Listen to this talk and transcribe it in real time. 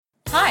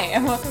Hi,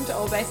 and welcome to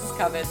All Bases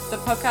Covered, the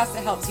podcast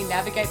that helps you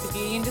navigate the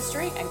beauty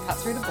industry and cut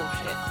through the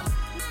bullshit.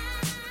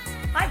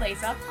 Hi,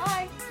 Lisa.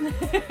 Hi.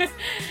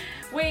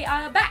 We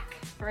are back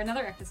for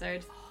another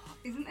episode.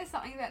 Isn't there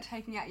something about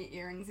taking out your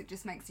earrings that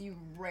just makes you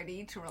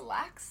ready to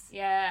relax?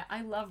 Yeah,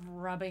 I love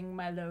rubbing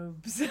my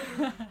lobes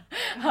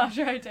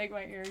after I take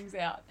my earrings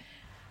out.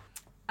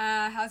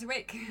 How's your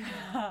week?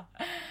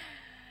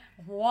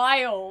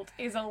 Wild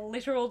is a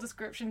literal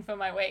description for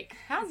my week.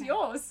 How's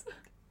yours?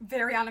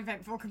 Very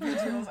uneventful compared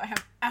to yours. I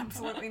have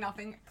absolutely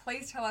nothing.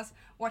 Please tell us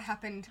what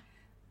happened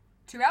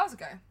 2 hours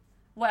ago.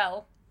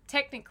 Well,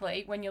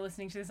 technically, when you're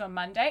listening to this on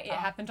Monday, it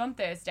happened on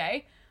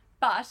Thursday,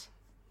 but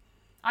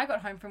I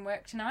got home from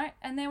work tonight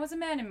and there was a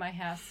man in my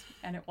house,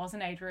 and it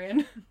wasn't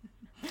Adrian.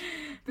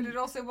 But it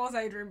also was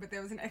Adrian, but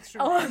there was an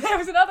extra Oh, man. there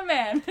was another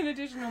man, an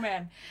additional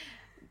man.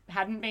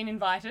 Hadn't been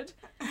invited.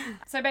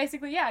 So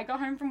basically, yeah, I got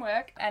home from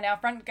work and our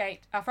front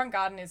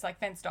garden is like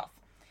fenced off.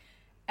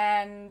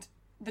 And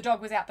the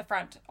dog was out the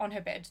front on her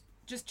bed,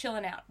 just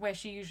chilling out where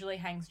she usually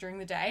hangs during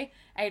the day.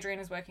 Adrian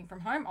is working from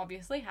home,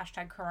 obviously,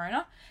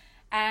 #Corona.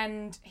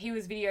 And he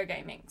was video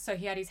gaming, so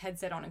he had his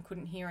headset on and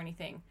couldn't hear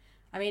anything.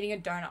 I'm eating a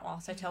donut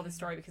whilst I tell this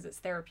story because it's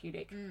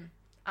therapeutic.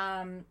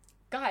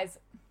 Guys,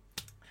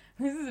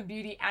 this is a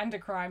beauty and a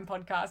crime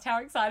podcast. How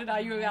excited are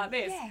you about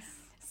this? Yes.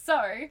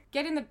 So,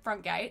 get in the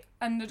front gate,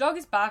 and the dog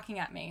is barking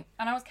at me,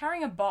 and I was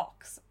carrying a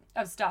box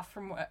of stuff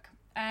from work.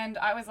 And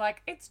I was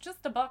like, it's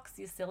just a box,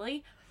 you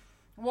silly.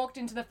 Walked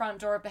into the front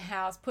door of the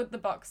house, put the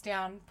box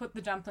down, put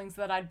the dumplings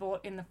that I'd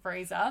bought in the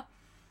freezer,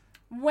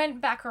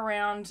 went back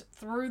around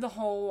through the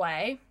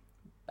hallway.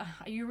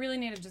 You really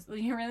need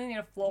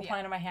a floor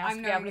plan of my house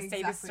to be able to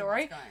see this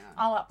story.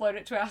 I'll upload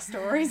it to our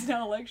stories and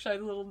I'll like show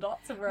the little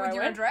dots of where I went.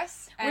 With your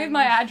address? With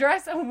my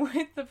address and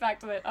with the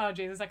fact that, oh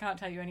Jesus, I can't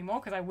tell you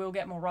anymore because I will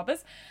get more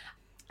robbers.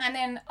 And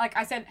then, like,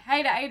 I said,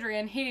 hey to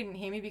Adrian. He didn't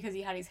hear me because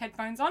he had his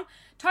headphones on.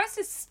 Toast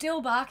is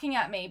still barking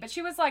at me, but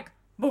she was like,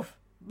 boof,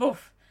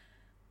 boof,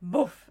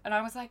 boof. And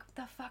I was like, what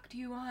the fuck do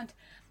you want?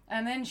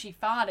 And then she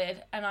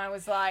farted, and I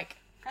was like...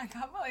 I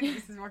can't believe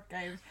this is what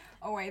gave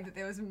away that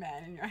there was a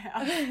man in your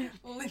house.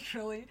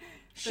 Literally.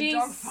 She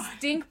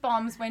stink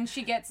bombs when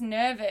she gets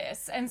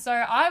nervous. And so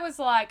I was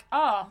like,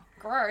 oh,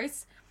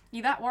 gross.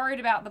 You that worried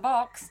about the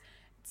box?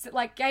 So,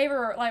 like, gave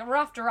her, like,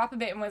 roughed her up a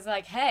bit and was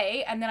like,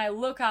 hey. And then I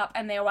look up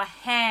and there were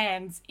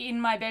hands in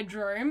my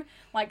bedroom,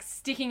 like,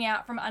 sticking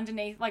out from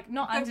underneath. Like,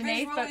 not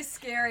underneath, but... really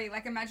scary.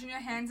 Like, imagine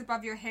your hands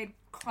above your head,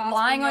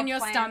 lying on your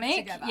stomach.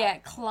 Together. Yeah,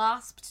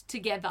 clasped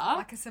together.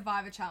 Like a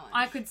Survivor challenge.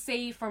 I could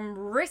see from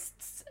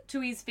wrists to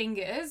his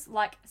fingers,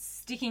 like,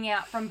 sticking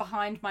out from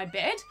behind my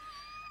bed.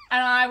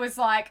 And I was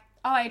like,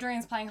 oh,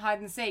 Adrian's playing hide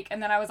and seek.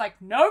 And then I was like,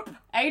 nope,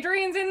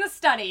 Adrian's in the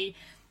study.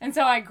 And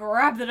so I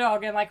grabbed the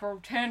dog and, like,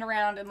 turned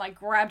around and, like,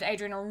 grabbed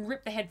Adrian and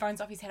ripped the headphones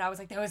off his head. I was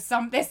like, there's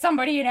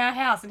somebody in our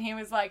house. And he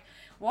was like,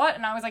 what?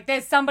 And I was like,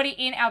 there's somebody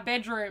in our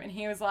bedroom. And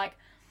he was like,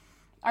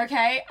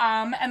 okay,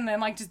 and then,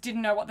 like, just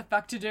didn't know what the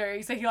fuck to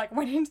do. So he, like,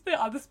 went into the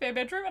other spare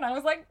bedroom, and I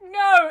was like,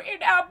 no,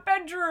 in our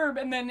bedroom!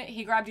 And then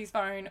he grabbed his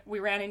phone,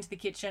 we ran into the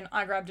kitchen,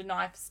 I grabbed a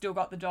knife, still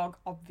got the dog,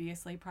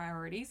 obviously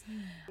priorities.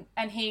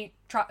 And he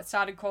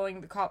started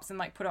calling the cops and,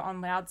 like, put it on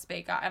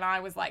loudspeaker, and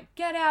I was like,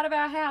 get out of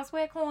our house,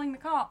 we're calling the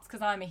cops,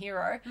 because I'm a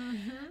hero.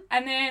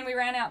 And then we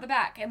ran out the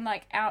back, and,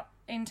 like, out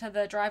into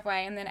the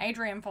driveway, and then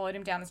Adrian followed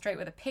him down the street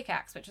with a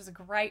pickaxe, which is a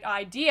great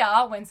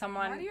idea when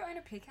someone... Why do you own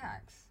a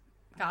pickaxe?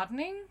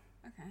 Gardening?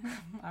 Okay.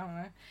 I don't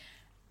know.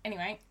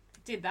 Anyway,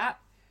 did that.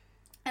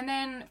 And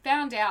then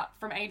found out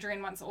from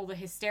Adrian once all the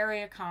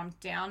hysteria calmed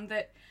down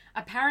that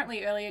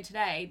apparently earlier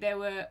today there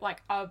were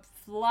like a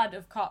flood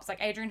of cops.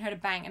 Like Adrian heard a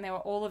bang and there were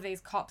all of these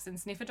cops and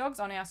sniffer dogs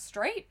on our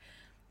street.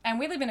 And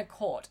we live in a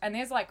court and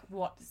there's like,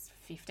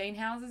 15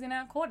 houses in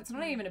our court? It's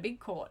not even a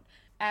big court.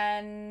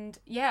 And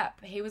yeah,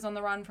 he was on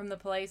the run from the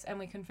police and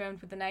we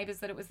confirmed with the neighbours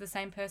that it was the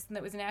same person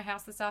that was in our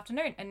house this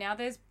afternoon. And now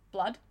there's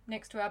blood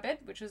next to our bed,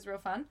 which is real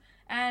fun.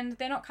 And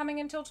they're not coming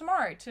until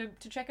tomorrow to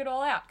check it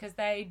all out because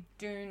they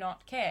do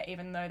not care,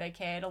 even though they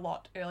cared a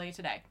lot earlier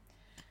today.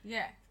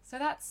 Yeah. So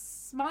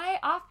that's my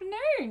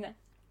afternoon.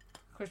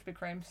 Krispy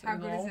Kreme. How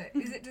good is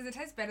it? Does it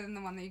taste better than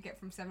the one that you get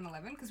from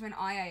 7-Eleven? Because when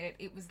I ate it,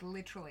 it was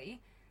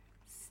literally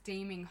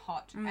steaming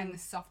hot and the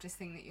softest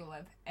thing that you'll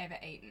have ever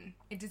eaten.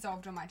 It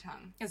dissolved on my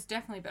tongue. It's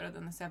definitely better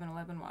than the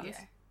 7-Eleven ones.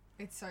 Yeah.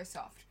 It's so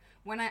soft.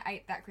 When I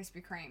ate that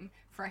Krispy Kreme,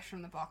 fresh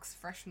from the box,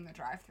 fresh from the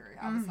drive-thru,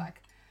 I was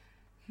like,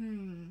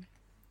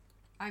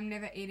 I'm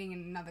never eating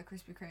another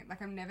Krispy Kreme.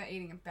 Like, I'm never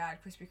eating a bad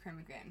Krispy Kreme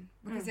again.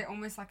 Because they're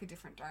almost like a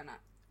different donut.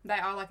 They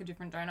are like a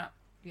different donut.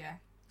 Yeah.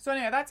 So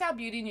anyway, that's our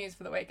beauty news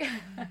for the week.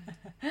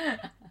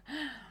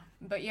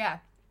 But yeah,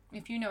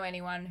 if you know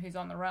anyone who's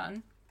on the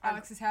run...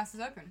 Alex's house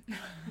is open.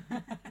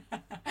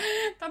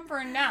 Come for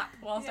a nap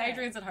whilst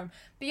Adrian's at home.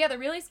 But yeah, the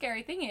really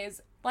scary thing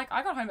is, like,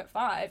 I got home at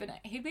 5 and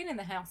he'd been in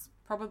the house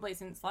probably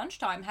since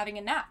lunchtime having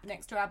a nap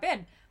next to our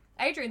bed.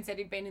 Adrian said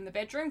he'd been in the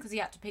bedroom because he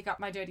had to pick up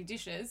my dirty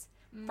dishes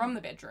from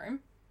the bedroom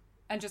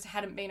and just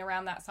hadn't been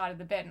around that side of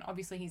the bed. And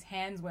obviously his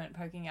hands weren't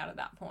poking out at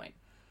that point.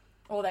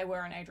 Or they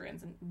were in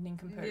Adrian's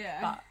nincompoop.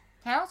 Yeah. But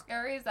How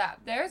scary is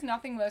that? There is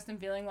nothing worse than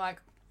feeling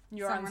like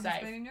you're Someone has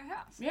unsafe. been in your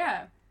house.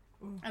 Yeah.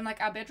 And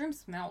like our bedroom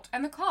smelt.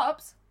 And the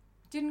cops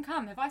didn't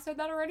come. Have I said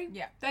that already?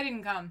 Yeah. They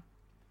didn't come.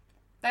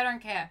 They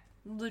don't care.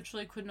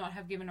 Literally could not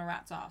have given a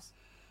rat's ass.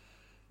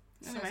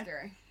 So Anyway.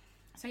 scary.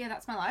 So yeah,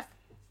 that's my life.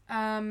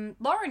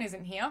 Lauren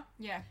isn't here,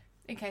 Yeah.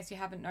 in case you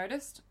haven't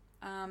noticed.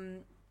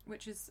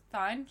 Which is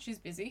fine. She's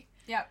busy.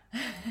 Yep.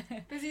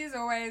 Busy as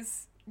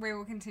always. We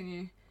will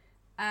continue.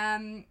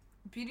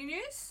 Beauty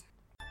news?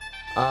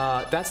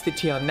 That's the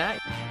tea on that.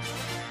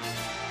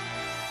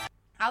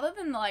 Other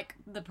than like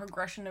the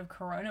progression of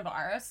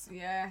coronavirus,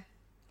 Yeah.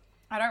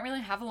 I don't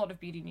really have a lot of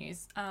beauty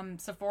news.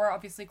 Sephora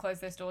obviously closed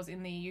their stores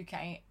in the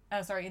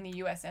in the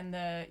US and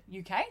the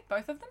UK,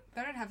 both of them.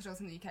 They don't have stores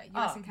in the UK.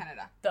 US Oh. and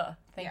Canada. Duh.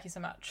 Thank Yeah. you so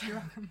much. You're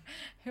welcome.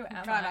 Who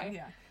am Glad I? I'm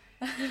here.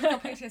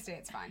 Got PTSD,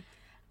 it's fine.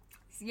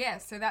 Yeah,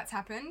 so that's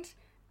happened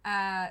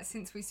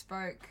since we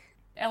spoke.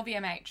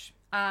 LVMH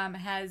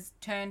has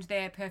turned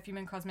their perfume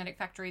and cosmetic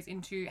factories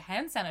into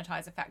hand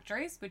sanitizer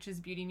factories, which is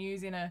beauty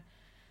news in a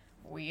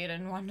weird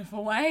and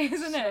wonderful way,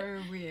 isn't it?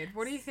 So weird.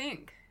 What do you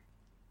think?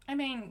 I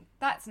mean,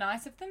 that's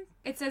nice of them.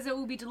 It says it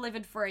will be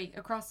delivered free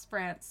across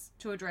France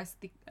to address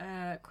the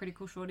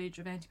critical shortage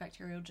of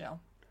antibacterial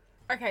gel.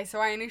 Okay, so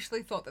I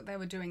initially thought that they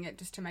were doing it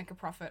just to make a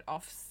profit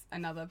off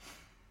another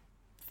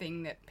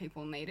thing that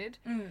people needed.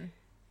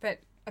 But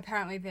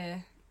apparently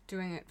they're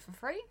doing it for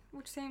free,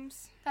 which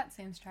seems... That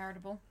seems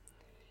charitable.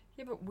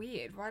 Yeah, but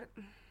weird. Why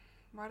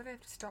do they have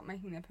to stop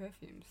making their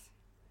perfumes?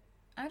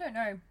 I don't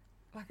know.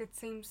 Like, it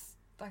seems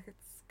like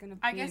it's going to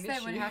be I guess an they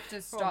would issue have to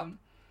for stop. them.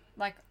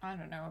 Like, I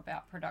don't know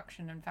about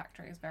production and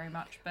factories very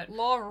much, but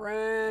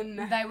Lauren!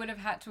 they would have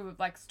had to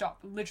like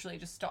literally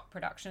just stop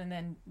production and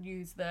then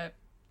use the...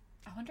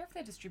 I wonder if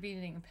they're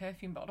distributing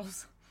perfume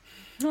bottles.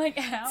 Like,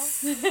 how?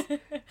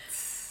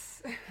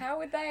 How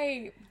would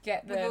they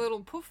get the... With a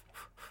little poof.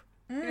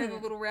 You know, the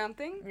little round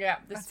thing? Yeah,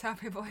 That's how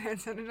people hand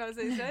sanitize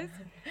these days.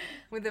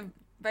 With a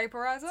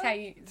vaporizer. That's how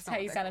you It's not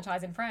what they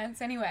sanitize in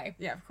France anyway.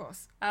 Yeah, of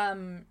course.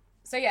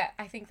 So yeah,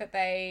 I think that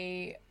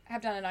they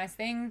have done a nice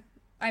thing.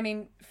 I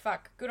mean,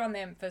 fuck, good on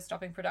them for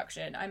stopping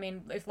production. I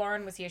mean, if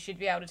Lauren was here, she'd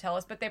be able to tell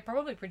us, but they're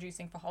probably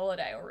producing for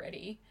holiday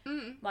already.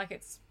 Like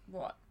it's,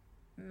 what,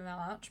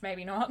 March?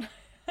 Maybe not.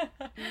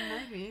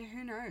 Maybe.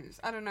 Who knows?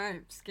 I don't know.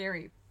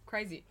 Scary.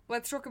 Crazy.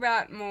 Let's talk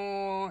about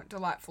more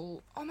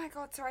delightful... Oh my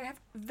god, sorry, I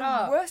have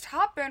the worst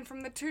heartburn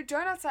from the 2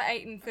 donuts I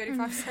ate in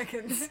 35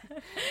 seconds.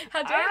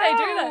 How dare they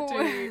do that Ow!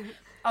 to you?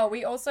 Oh,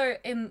 we also,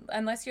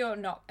 if you're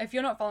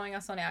not following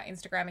us on our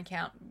Instagram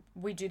account,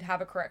 we did have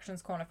a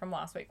corrections corner from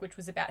last week, which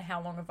was about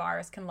how long a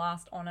virus can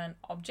last on an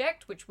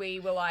object, which we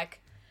were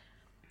like,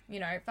 you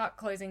know, fuck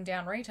closing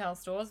down retail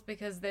stores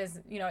because there's,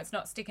 you know, it's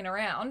not sticking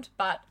around.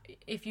 But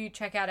if you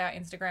check out our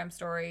Instagram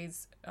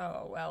stories,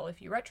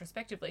 if you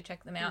retrospectively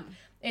check them out,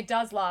 it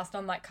does last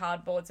on like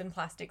cardboards and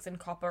plastics and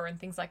copper and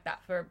things like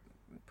that for a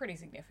pretty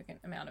significant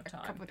amount of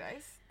time. A couple of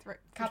days.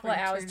 Couple of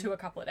hours to a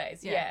couple of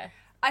days, yeah.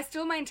 I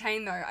still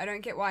maintain, though, I don't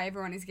get why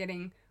everyone is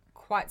getting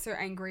quite so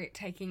angry at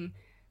taking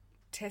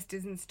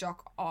testers and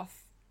stock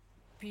off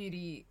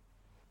beauty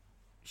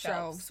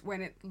shelves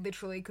when it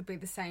literally could be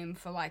the same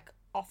for, like,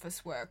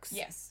 Office Works,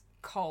 Yes.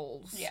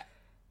 Coles, Yeah.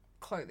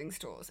 clothing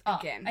stores, Oh,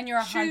 again. and you're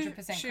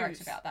 100% correct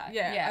Shoes. about that.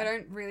 Yeah, Yeah. I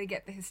don't really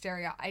get the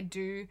hysteria. I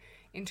do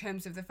in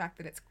terms of the fact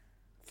that it's,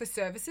 for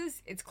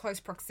services, it's close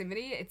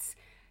proximity, it's,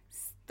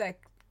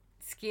 like,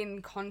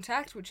 skin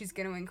contact, which is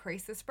going to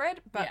increase the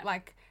spread, but, Yeah.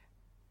 like...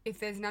 If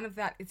there's none of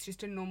that, it's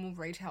just a normal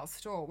retail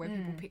store where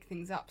people pick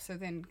things up, so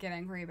then get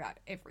angry about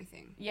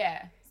everything.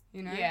 Yeah.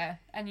 You know? Yeah.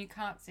 And you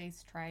can't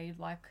cease trade,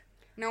 like...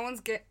 No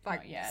one's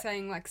Not yet.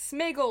 saying like,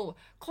 Smiggle,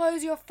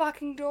 close your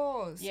fucking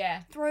doors.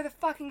 Yeah. Throw the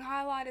fucking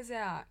highlighters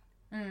out.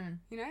 You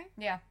know?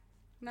 Yeah.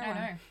 No I one.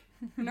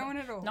 know. No one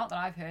at all. Not that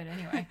I've heard,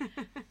 anyway.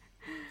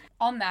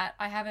 On that,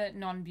 I have a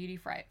non-beauty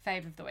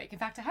fave of the week. In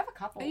fact, I have a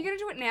couple. Are you going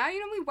to do it now?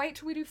 You normally wait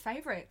till we do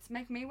favourites.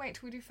 Make me wait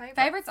till we do favourites.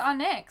 Favourites are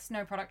next.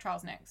 No product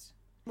trials next.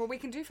 Well, we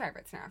can do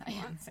favourites now if you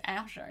want. It's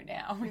our show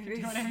now. We can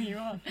do whatever you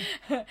want.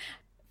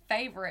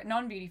 Favourite,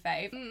 non-beauty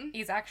fave,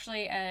 is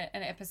actually an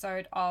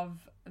episode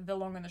of The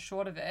Long and the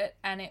Short of It,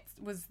 and it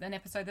was an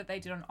episode that they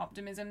did on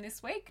optimism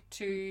this week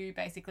to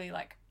basically,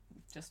 like,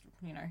 just,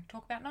 you know,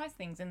 talk about nice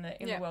things in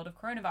the world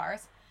of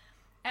coronavirus.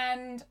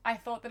 And I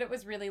thought that it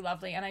was really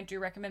lovely, and I do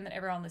recommend that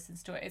everyone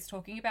listens to it. It's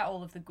talking about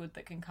all of the good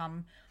that can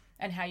come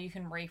and how you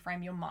can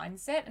reframe your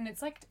mindset. And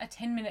it's like a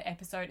 10-minute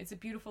episode. It's a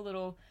beautiful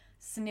little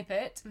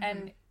snippet,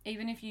 and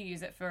even if you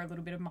use it for a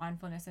little bit of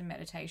mindfulness and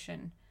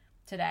meditation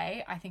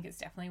today, I think it's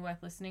definitely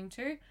worth listening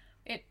to.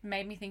 It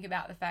made me think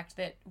about the fact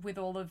that with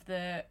all of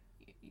the,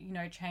 you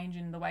know, change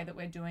in the way that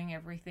we're doing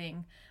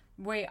everything,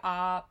 we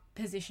are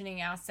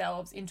positioning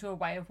ourselves into a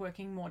way of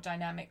working more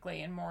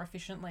dynamically and more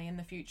efficiently in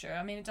the future.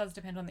 I mean, it does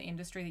depend on the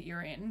industry that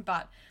you're in,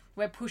 but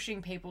we're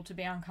pushing people to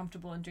be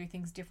uncomfortable and do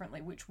things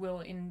differently, which will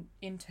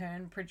in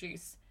turn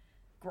produce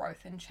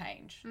growth and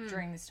change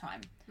during this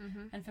time.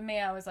 And for me,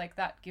 I was like,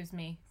 that gives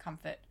me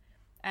comfort.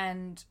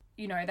 And,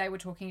 you know, they were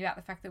talking about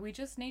the fact that we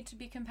just need to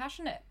be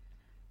compassionate.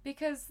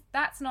 Because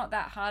that's not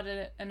that hard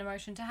an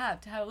emotion to have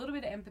a little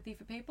bit of empathy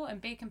for people and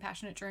be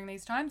compassionate during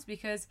these times,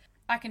 because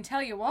I can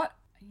tell you what,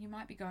 you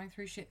might be going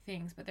through shit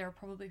things, but there are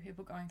probably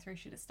people going through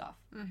shitter stuff.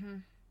 Mm-hmm.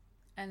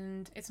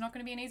 And it's not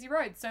going to be an easy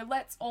road. So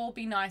let's all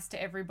be nice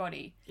to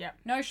everybody. Yeah.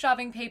 No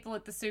shoving people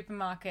at the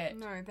supermarket.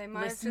 No, they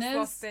might have just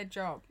lost their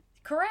job.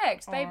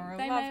 Correct. They Or a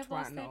may loved have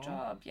lost one their or-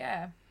 job.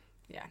 Yeah.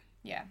 Yeah.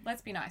 Yeah.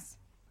 Let's be nice.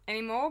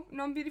 Any more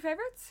non-beauty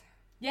favourites?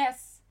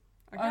 Yes.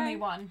 Okay. Only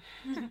one.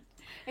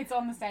 It's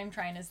on the same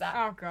train as that.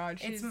 Oh, God.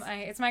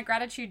 It's my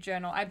gratitude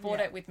journal. I brought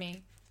Yeah. it with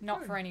me,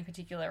 not for any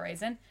particular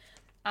reason.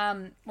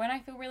 When I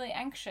feel really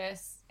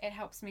anxious, it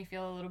helps me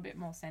feel a little bit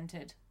more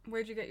centered.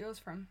 Where'd you get yours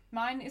from?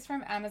 Mine is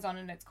from Amazon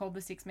and it's called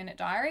the 6-Minute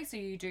Diary. So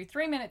you do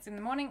 3 minutes in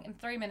the morning and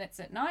 3 minutes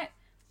at night.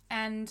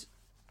 And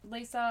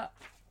Lisa,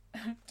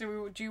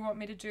 do you want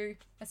me to do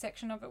a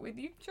section of it with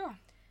you? Sure.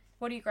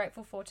 What are you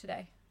grateful for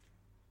today?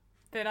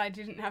 That I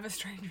didn't have a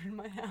stranger in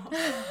my house.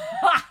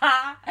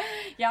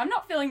 Yeah, I'm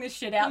not filling this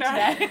shit out No.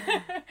 today.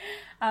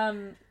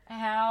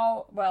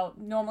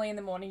 Normally in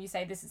the morning you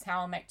say, this is how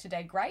I'll make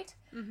today great.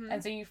 Mm-hmm.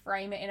 And so you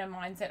frame it in a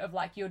mindset of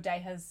like your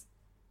day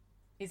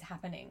is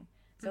happening.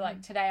 So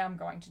like today I'm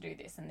going to do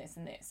this and this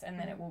and this, and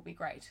then it will be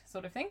great,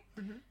 sort of thing.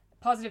 Mm-hmm.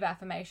 Positive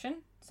affirmation.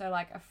 So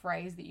like a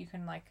phrase that you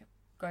can like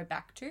go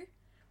back to.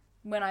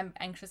 When I'm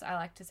anxious, I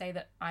like to say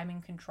that I'm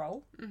in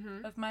control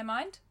of my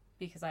mind,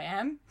 because I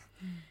am.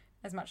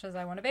 As much as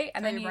I want to be.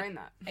 And Tell then your brain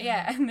that.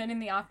 Yeah, and then in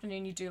the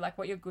afternoon you do like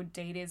what your good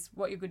deed is,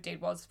 what your good deed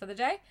was for the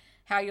day,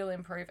 how you'll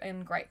improve,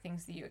 and great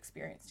things that you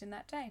experienced in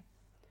that day.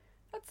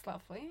 That's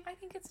lovely. I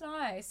think it's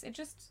nice. It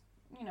just,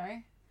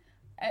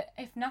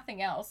 if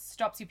nothing else,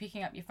 stops you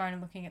picking up your phone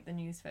and looking at the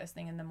news first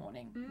thing in the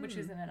morning, which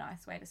isn't a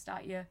nice way to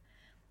start your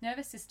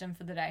nervous system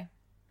for the day.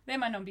 They're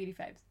my non-beauty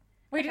faves.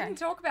 We didn't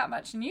talk about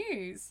much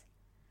news.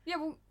 Yeah,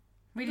 well,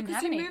 We didn't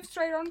because have you any. moved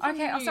straight on from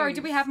Okay, the oh, sorry, news.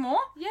 did we have more?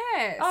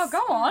 Yes. Oh,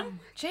 go on.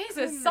 Jesus,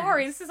 goodness.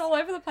 sorry, this is all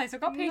over the place.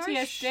 I've got No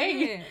PTSD.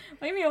 shit.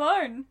 Leave me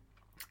alone.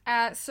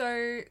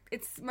 So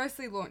it's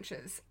mostly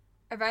launches.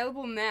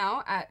 Available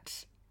now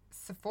at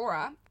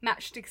Sephora.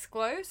 Matchsticks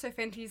Glow. So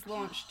Fenty's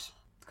launched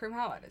cream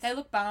highlighters. They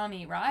look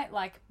balmy, right?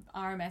 Like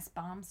RMS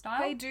balm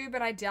style. They do,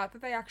 but I doubt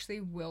that they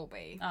actually will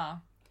be. Oh,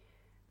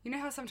 You know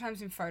how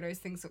sometimes in photos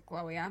things look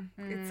glowier?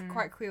 It's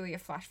quite clearly a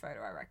flash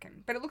photo, I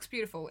reckon. But it looks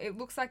beautiful. It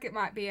looks like it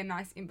might be a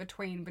nice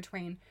in-between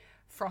between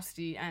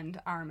Frosty and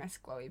RMS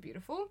Glowy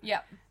Beautiful.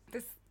 yep.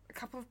 There's a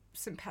couple of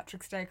St.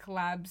 Patrick's Day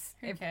collabs.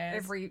 Who cares?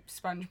 Every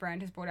sponge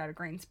brand has brought out a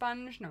green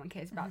sponge. No one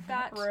cares about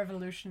that.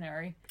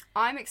 Revolutionary.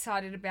 I'm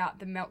excited about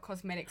the Melt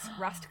Cosmetics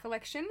Rust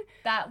collection.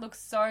 That looks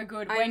so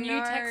good. I When you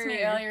know. texted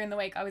me earlier in the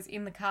week, I was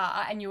in the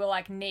car and you were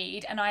like,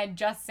 need, and I had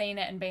just seen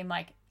it and been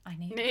like, I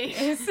need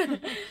this.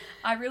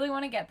 I really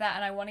want to get that,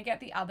 and I want to get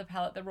the other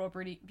palette that Raw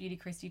Beauty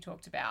Christie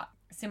talked about.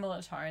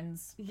 Similar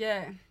tones.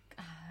 Yeah.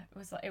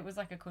 It was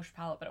like a Kush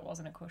palette, but it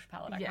wasn't a Kush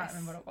palette. I Yes. can't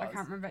remember what it was. I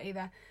can't remember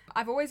either.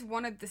 I've always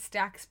wanted the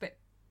stacks, but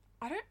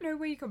I don't know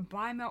where you can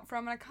buy Melt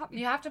from, and I can't.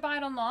 You have to buy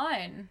it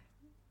online.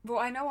 Well,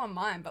 I know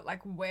online, but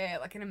like where?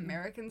 Like an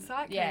American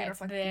site? Can Yeah, you get it it's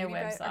off, like, their Beauty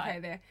Bay? website. Okay,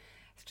 there.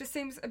 It just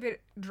seems a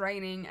bit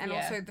draining, and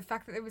Yeah. also the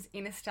fact that it was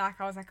in a stack,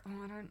 I was like,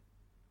 oh, I don't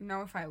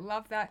know if I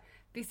love that.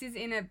 This is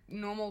in a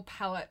normal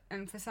palette,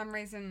 and for some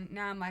reason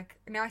now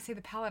I see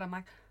the palette, I'm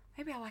like,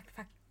 maybe I like the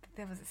fact that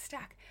there was a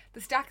stack. The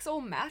stack's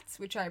all mattes,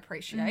 which I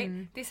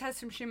appreciate. This has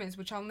some shimmers,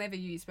 which I'll never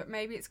use, but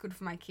maybe it's good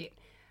for my kit.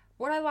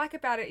 What I like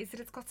about it is that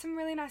it's got some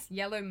really nice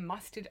yellow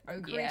mustard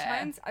ochre Yeah.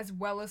 tones, as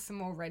well as some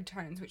more red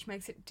tones, which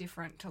makes it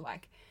different to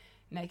like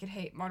Naked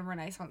Heat, Modern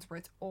Renaissance, where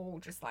it's all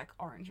just like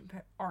orange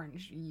and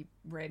orangey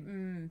red,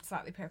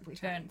 slightly purpley tones.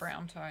 Burnt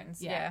brown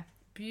tones. Yeah. Yeah.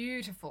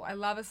 Beautiful. I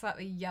love a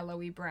slightly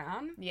yellowy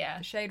brown. Yeah.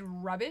 The shade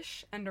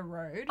Rubbish and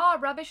Erode. Oh,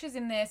 Rubbish is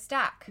in their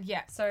stack.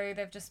 Yeah. So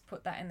they've just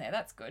put that in there.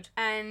 That's good.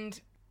 And,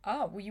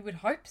 Oh, well, you would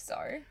hope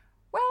so.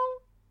 well,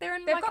 they're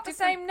in They've like got the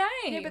different- same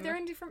name. Yeah, but they're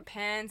in different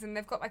pans and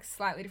they've got like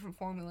slightly different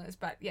formulas,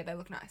 but yeah, they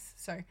look nice.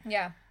 So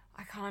Yeah.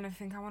 I kind of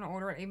think I want to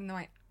order it even though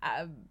I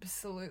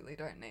absolutely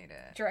don't need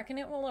it. Do you reckon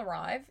it will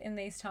arrive in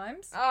these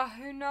times? Oh,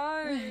 who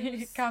knows?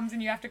 It comes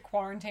and you have to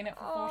quarantine it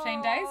for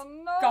 14 days? Oh,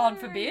 no. God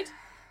forbid.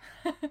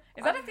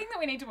 Is that a thing that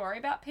we need to worry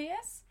about,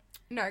 PS?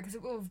 No, because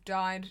it will have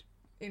died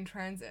in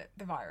transit,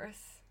 the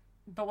virus.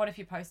 But what if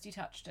your postie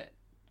touched it?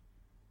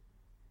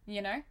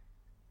 You know?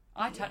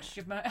 I touched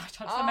the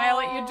mail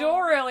at your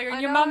door earlier and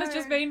I your mum has know.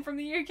 just been from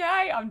the UK.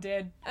 I'm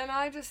dead. And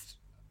I just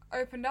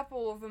opened up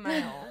all of the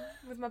mail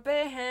with my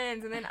bare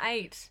hands and then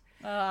ate.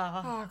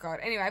 Ah. Oh, God.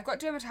 Anyway, I've got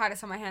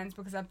dermatitis on my hands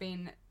because I've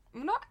been...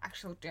 Well, not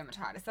actual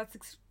dermatitis.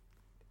 That's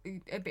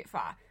a bit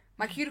far.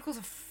 My cuticles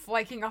are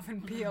flaking off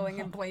and peeling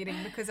and bleeding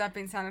because I've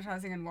been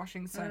sanitizing and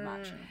washing so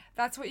much.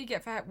 That's what you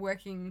get for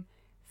working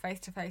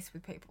face-to-face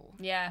with people.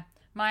 Yeah.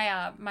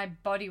 My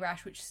body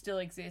rash, which still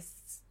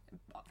exists,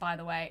 by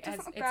the way, It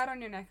doesn't look bad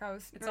on your neck.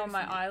 It's on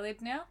my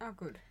eyelid now. Oh,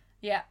 good.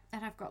 Yeah.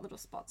 And I've got little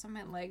spots on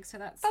my leg, so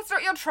that's That's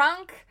not your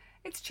trunk.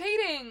 It's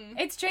cheating.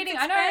 It's cheating,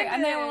 It's I know.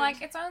 And they were expanded.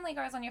 like, it only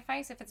goes on your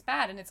face if it's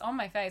bad, and it's on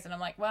my face. And I'm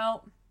like,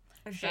 well,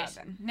 It's shit. bad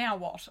then. Now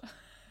what?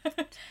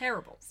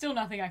 Terrible. Still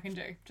nothing I can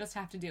do. Just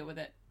have to deal with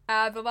it.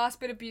 The last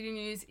bit of beauty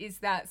news is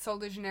that Sol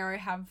de Janeiro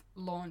have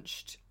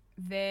launched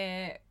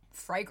their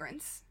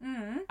fragrance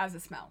as a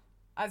smell.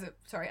 As a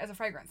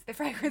fragrance. Their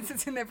fragrance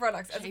is in their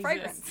products as a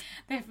fragrance.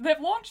 They've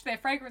launched their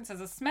fragrance as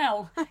a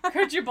smell.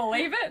 Could you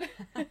believe it?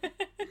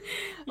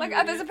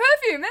 There's a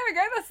perfume. There we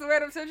go. That's the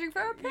word I'm searching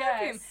for. A perfume.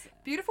 Yes.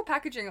 Beautiful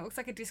packaging. It looks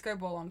like a disco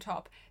ball on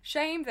top.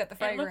 Shame that the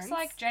fragrance... It looks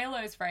like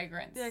J-Lo's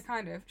fragrance. Yeah,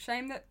 kind of.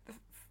 Shame that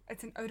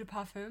it's an eau de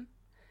parfum.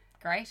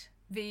 Great.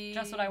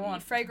 Just what I want.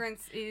 The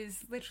fragrance is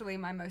literally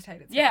my most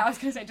hated smell. Yeah, I was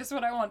going to say, just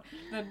what I want.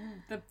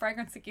 The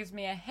fragrance that gives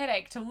me a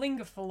headache to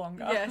linger for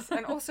longer. Yes,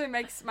 and also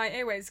makes my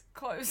airways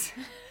close.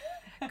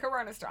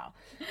 Corona style.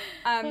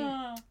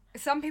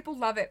 Some people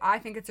love it. I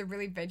think it's a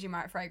really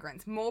Vegemite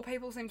fragrance. More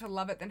people seem to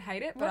love it than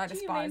hate it, but I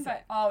despise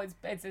it.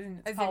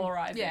 It's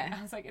polarizing. Yeah.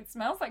 I was like, it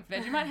smells like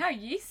Vegemite. How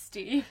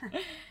yeasty.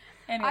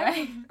 Anyway. I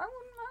wouldn't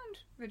mind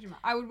Vegemite.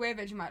 I would wear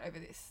Vegemite over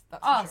this.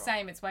 That's for sure.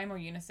 Same. It's way more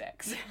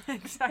unisex.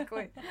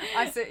 Exactly.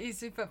 I said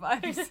super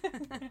vibes.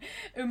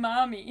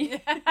 Umami.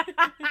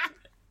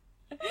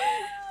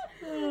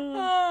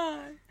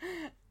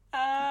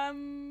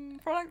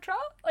 Product trial?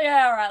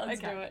 Yeah, all right,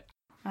 let's do it.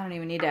 I don't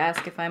even need to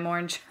ask if I'm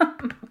orange.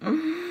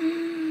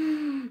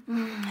 I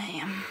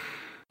am.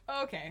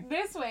 Okay.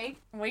 This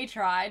week, we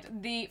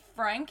tried the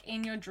Frank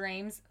In Your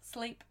Dreams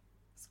Sleep,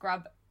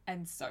 Scrub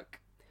and Soak.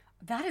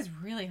 That is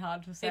really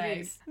hard to say. It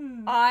is.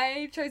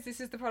 I chose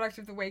this as the product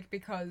of the week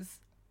because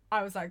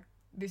I was like,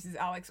 this is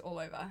Alex all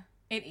over.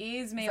 It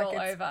is me It's all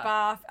like it's over.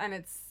 bath and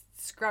it's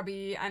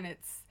scrubby and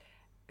it's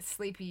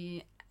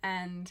sleepy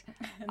and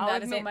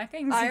that is all my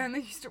things. I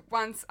only used it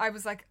once. I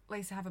was like,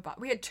 Lisa, have a bath.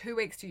 We had 2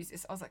 weeks to use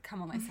this. I was like,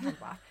 come on, Lisa, have a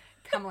bath.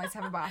 Come on, Lisa,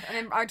 have a bath. And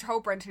then I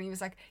told Brenton, he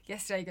was like,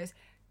 yesterday, he goes,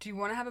 do you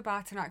want to have a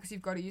bath tonight? Because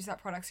you've got to use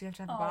that product, so you have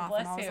to have a bath. Bless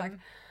And I was him. like,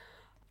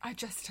 I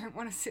just don't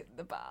want to sit in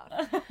the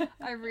bath.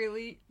 I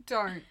really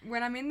don't.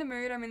 When I'm in the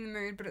mood, I'm in the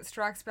mood, but it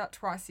strikes about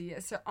twice a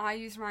year. So I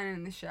use mine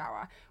in the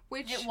shower,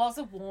 which... It was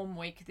a warm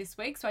week this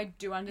week, so I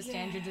do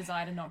understand your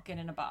desire to not get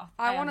in a bath.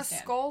 I want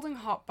understand. a scalding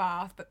hot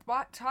bath, but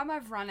by the time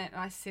I've run it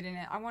and I sit in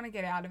it, I want to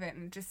get out of it,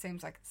 and it just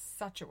seems like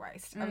such a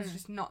waste. I was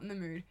just not in the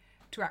mood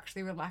to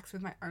actually relax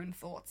with my own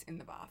thoughts in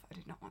the bath. I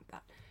did not want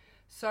that.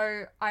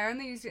 So I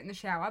only used it in the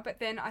shower, but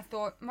then I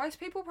thought most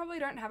people probably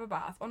don't have a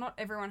bath, or not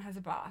everyone has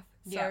a bath.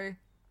 So... Yeah.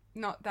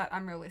 Not that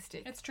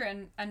unrealistic. It's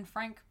true, and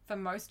Frank, for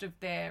most of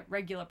their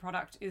regular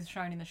product, is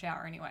shown in the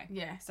shower anyway.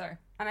 Yeah. So,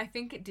 And I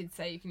think it did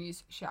say you can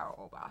use shower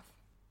or bath,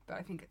 but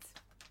I think it's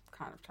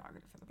kind of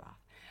targeted for the bath.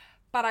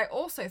 But I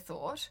also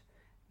thought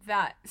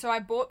that, so I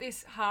bought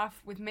this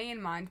half with me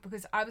in mind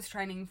because I was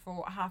training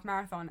for a half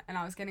marathon and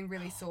I was getting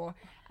really sore,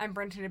 and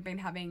Brenton had been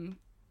having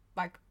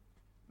like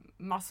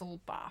muscle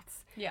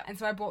baths. yeah. And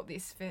so I bought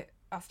this for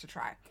us to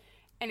try.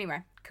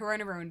 Anyway,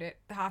 Corona ruined it.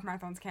 The half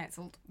marathon's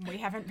cancelled. We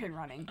haven't been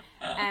running.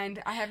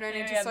 And I have no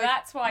need to soak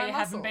that's why my you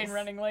haven't been muscles.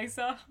 running,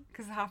 Lisa.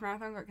 Because the half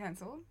marathon got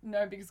cancelled?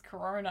 No, because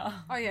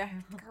Corona. Oh yeah,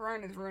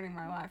 Corona's ruining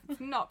my life. It's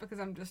not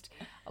because I'm just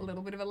a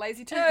little bit of a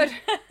lazy turd.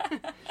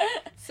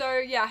 So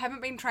yeah, I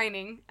haven't been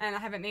training and I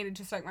haven't needed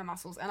to soak my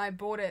muscles. And I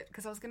bought it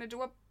because I was going to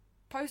do a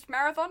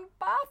post-marathon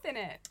bath in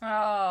it.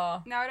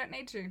 Oh, Now I don't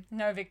need to.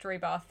 no victory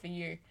bath for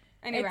you.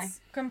 Anyway. It's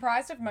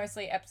comprised of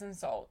mostly Epsom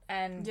salt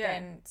and Yeah.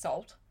 then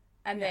salt.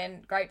 And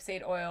then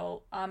grapeseed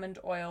oil, almond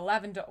oil,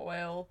 lavender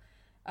oil,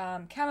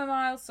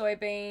 chamomile,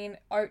 soybean,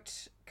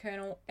 oat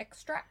kernel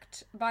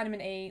extract,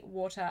 vitamin E,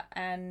 water,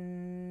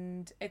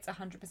 and it's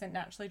 100%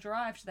 naturally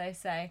derived, they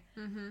say.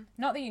 Mm-hmm.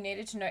 Not that you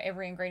needed to know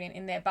every ingredient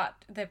in there,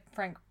 but the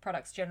Frank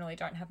products generally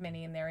don't have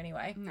many in there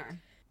anyway. No.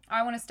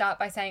 I want to start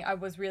by saying I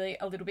was really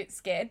a little bit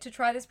scared to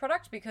try this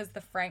product because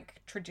the Frank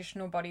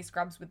traditional body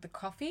scrubs with the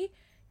coffee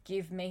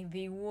give me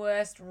the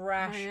worst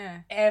rash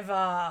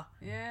ever.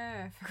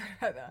 Yeah, I forgot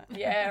about that.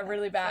 Yeah,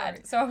 really bad.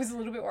 Sorry. So I was a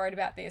little bit worried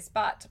about this,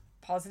 but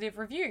positive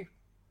review.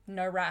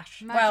 No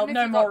rash. Imagine if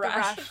no you more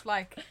got the rash.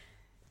 like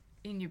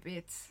in your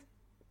bits.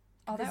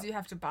 Oh, Because that you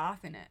have to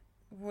bath in it.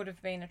 would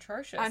have been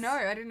atrocious. I know,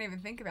 I didn't even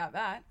think about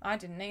that. I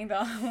didn't either.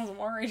 I wasn't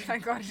worried.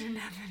 Thank God it didn't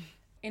happen.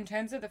 In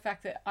terms of the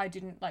fact that I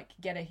didn't like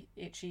get a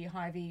itchy,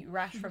 hivey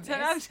rash from 10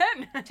 this. out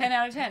of 10. 10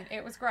 out of 10.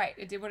 It was great.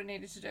 It did what it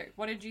needed to do.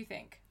 What did you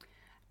think?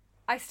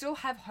 I still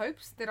have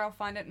hopes that I'll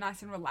find it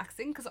nice and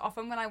relaxing because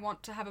often when I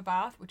want to have a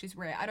bath, which is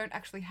rare, I don't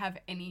actually have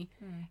any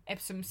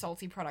Epsom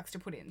salty products to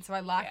put in. So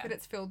I like that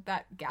it's filled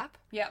that gap.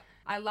 Yep.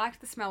 I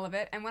liked the smell of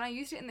it. And when I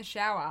used it in the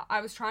shower,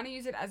 I was trying to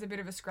use it as a bit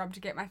of a scrub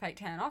to get my fake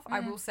tan off. I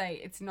will say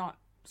it's not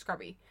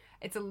scrubby.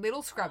 It's a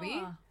little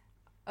scrubby.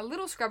 A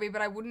little scrubby,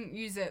 but I wouldn't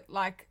use it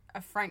like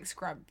a Frank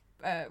scrub,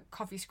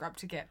 coffee scrub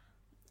to get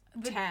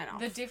tan off.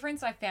 The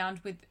difference I found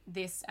with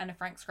this and a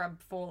Frank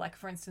scrub for, like,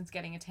 for instance,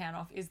 getting a tan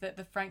off is that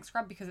the Frank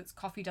scrub, because it's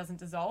coffee, doesn't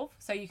dissolve.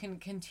 So you can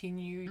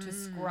continue to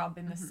scrub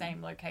in the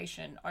same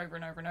location over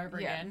and over and over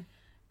again,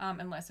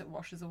 unless it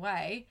washes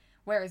away.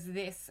 Whereas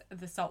this,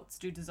 the salts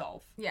do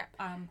dissolve. Yeah.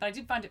 But I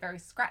did find it very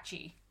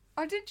scratchy,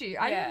 Oh, did you?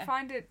 I Yeah. didn't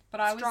find it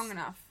But I was- strong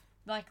enough.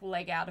 like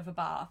leg out of a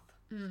bath.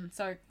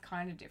 So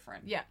kind of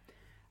different. Yeah.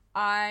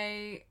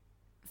 I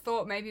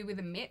thought maybe with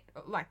a mitt,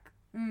 like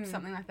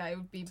something like that, it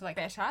would be like,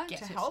 better get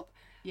to it. help.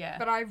 Yeah.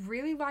 But I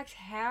really liked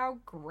how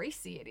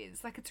greasy it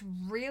is. Like, it's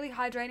really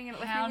hydrating, and it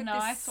left How me with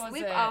nice this was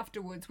slip it?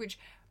 afterwards, which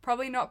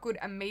probably not good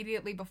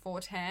immediately before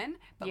tan,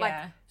 but Yeah.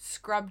 like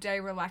scrub day,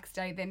 relax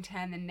day, then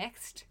tan the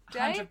next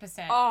day.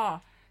 100%.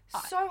 Oh,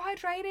 so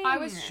hydrating. I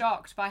was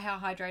shocked by how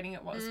hydrating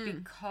it was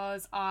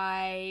because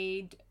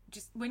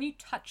when you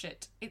touch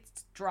it,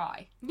 it's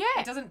dry. Yeah.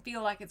 It doesn't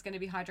feel like it's going to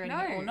be hydrating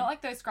at all. Not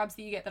like those scrubs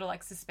that you get that are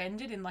like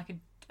suspended in like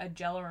a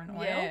gel or an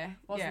oil. Yeah,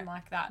 Wasn't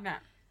like that.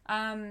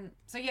 No.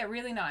 So yeah,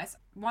 really nice.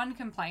 One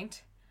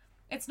complaint.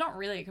 It's not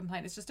really a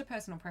complaint. It's just a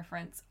personal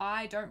preference.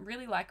 I don't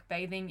really like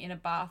bathing in a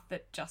bath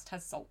that just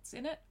has salts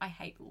in it. I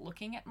hate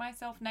looking at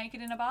myself naked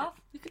in a bath.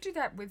 You could do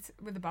that with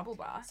a bubble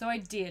bath. So I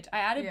did. I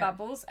added Yeah.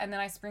 bubbles and then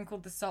I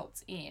sprinkled the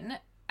salts in,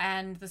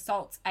 and the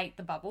salts ate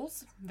the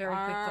bubbles very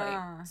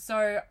quickly.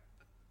 So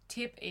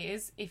tip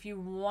is, if you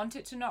want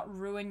it to not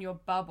ruin your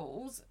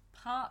bubbles,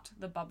 part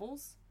the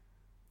bubbles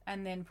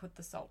and then put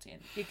the salt in,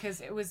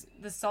 because it was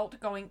the salt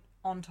going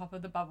on top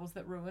of the bubbles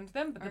that ruined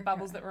them, but the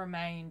bubbles that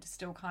remained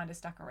still kind of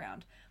stuck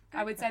around.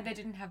 I would say they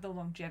didn't have the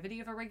longevity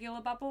of a regular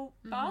bubble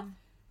bath,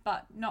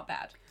 but not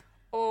bad.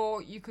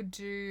 Or you could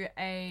do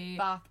a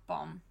Bath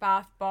bomb.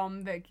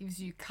 that gives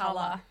you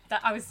colour.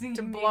 That I was thinking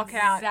To the block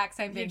out exact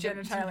same your thing.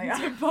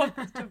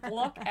 genitalia. To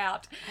block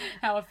out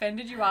how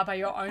offended you are by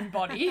your own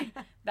body.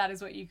 That is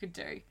what you could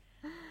do.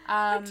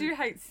 I do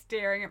hate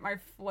staring at my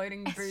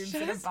floating boobs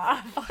in a just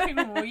bath.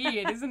 fucking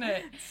weird, isn't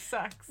it?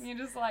 Sucks. You're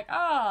just like,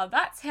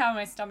 that's how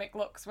my stomach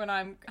looks when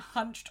I'm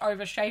hunched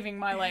over shaving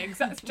my legs.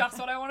 That's just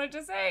what I wanted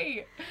to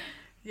see.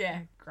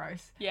 Yeah,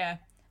 gross. Yeah.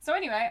 So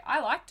anyway,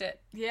 I liked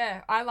it.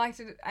 Yeah, I liked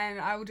it,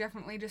 and I will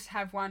definitely just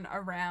have one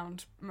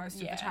around most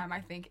of Yeah. the time, I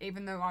think,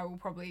 even though I will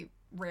probably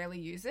rarely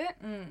use it.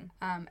 And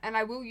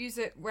I will use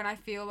it when I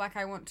feel like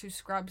I want to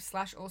scrub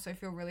 / also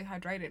feel really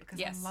hydrated, because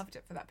Yes. I loved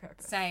it for that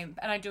purpose. Same.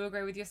 And I do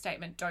agree with your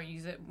statement. Don't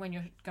use it when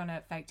you're going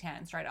to fake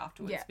tan straight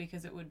afterwards, Yeah.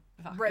 because it would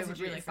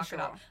Residue, really for fuck it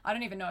up. sure. I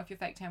don't even know if your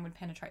fake tan would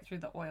penetrate through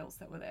the oils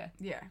that were there.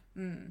 Yeah.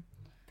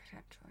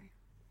 Potentially.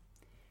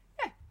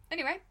 Yeah.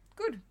 Anyway,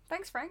 good.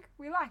 Thanks, Frank.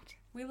 We liked.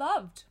 We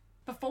loved.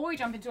 Before we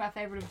jump into our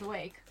favourite of the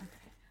week,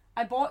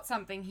 I bought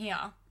something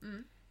here,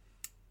 and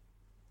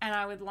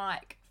I would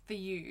like for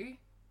you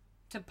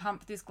to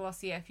pump this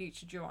Glossier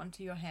Future Dew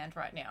onto your hand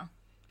right now.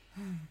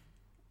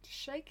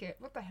 Shake it.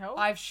 What the hell?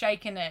 I've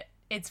shaken it.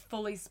 It's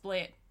fully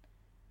split.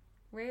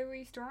 Where were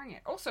you storing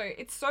it? Also,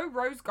 it's so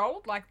rose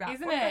gold like that.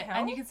 Isn't What the it? hell?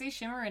 And you can see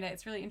shimmer in it.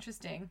 It's really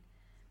interesting.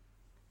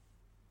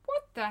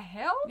 What the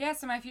hell? Yeah,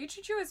 so my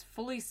Future Dew is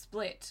fully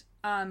split.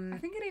 I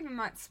think it even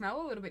might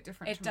smell a little bit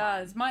different. It to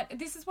mine. does.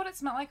 This is what it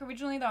smelled like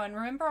originally, though. And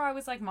remember, I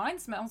was like, mine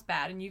smells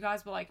bad. And you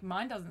guys were like,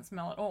 mine doesn't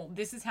smell at all.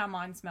 This is how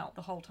mine smelled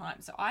the whole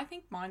time. So I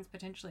think mine's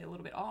potentially a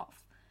little bit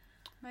off.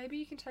 Maybe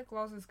you can take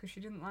Loz's because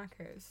she didn't like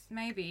hers.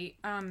 Maybe.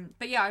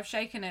 But yeah, I've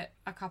shaken it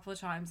a couple of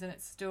times and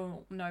it's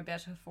still no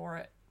better for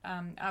it.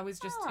 It was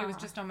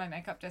just on my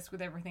makeup desk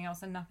with everything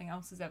else and nothing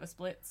else has ever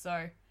split.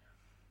 So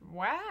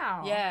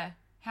Wow. yeah,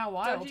 how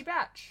wild. Dodgy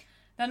batch.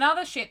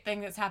 Another shit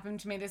thing that's happened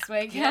to me this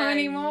week. How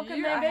many more can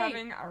you there are be?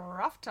 having a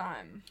rough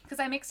time. Because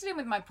I mixed it in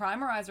with my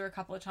primerizer a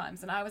couple of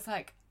times and I was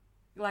like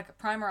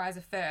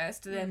primerizer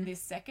first, then this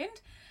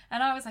second.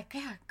 And I was like,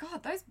 yeah,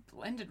 God, those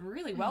blended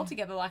really well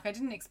together. Like, I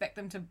didn't expect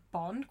them to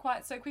bond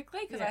quite so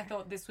quickly because I Yeah.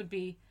 thought this would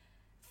be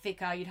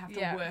thicker. You'd have to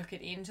Yeah. work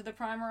it into the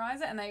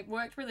primerizer. And they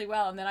worked really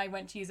well. And then I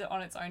went to use it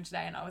on its own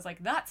today and I was like,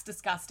 that's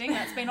disgusting.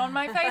 That's been on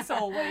my face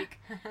all week.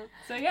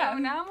 So, yeah. Oh,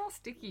 now I'm all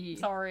sticky.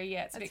 Sorry.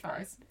 Yeah, it's a bit That's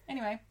fine. gross.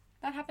 Anyway,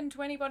 that happened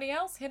to anybody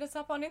else? Hit us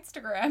up on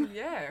Instagram.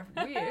 Yeah,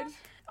 weird.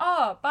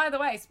 Oh, by the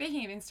way,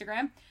 speaking of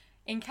Instagram,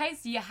 in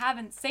case you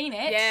haven't seen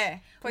it, Yeah,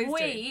 please do.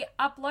 we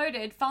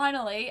uploaded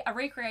finally a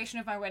recreation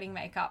of my wedding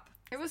makeup.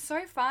 It was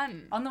so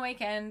fun. On the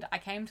weekend, I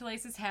came to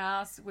Lisa's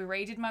house, we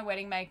redid my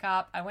wedding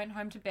makeup, I went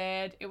home to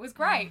bed. It was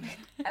great.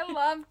 I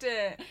loved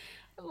it.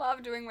 I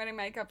love doing wedding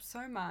makeup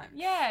so much.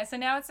 Yeah, so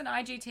now it's an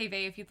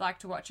IGTV if you'd like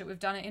to watch it. We've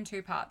done it in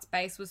 2 parts.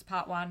 Base was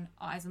part 1,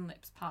 eyes and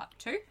lips part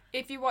 2.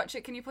 If you watch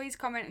it, can you please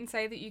comment and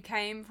say that you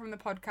came from the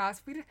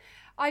podcast?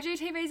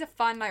 IGTVs are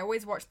fun. I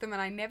always watch them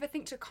and I never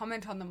think to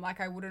comment on them like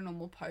I would a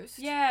normal post.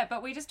 Yeah,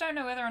 but we just don't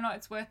know whether or not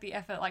it's worth the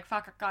effort. Like,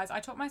 fuck it, guys. I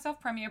taught myself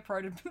Premiere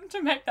Pro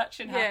to make that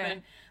shit happen.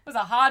 It was a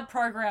hard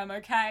program,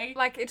 okay?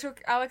 Like, it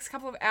took Alex a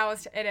couple of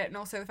hours to edit, and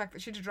also the fact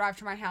that she had to drive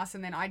to my house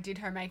and then I did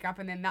her makeup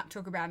and then that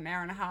took about an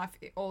hour and a half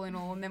all in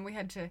all, and then we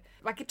had to...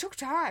 Like, it took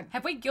time.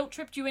 Have we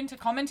guilt-tripped you into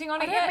commenting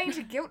on I it yet? don't mean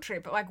to guilt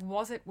trip, but, like,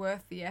 was it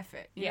worth the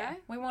effort? You Yeah, know?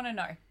 we want to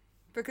know.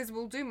 Because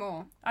we'll do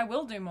more. I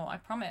will do more, I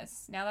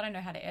promise, now that I know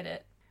how to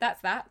edit.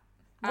 That's that.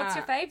 What's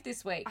your fave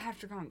this week? I have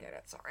to go and get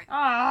it, sorry.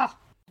 Ah,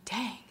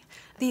 Dang,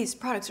 these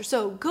products are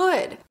so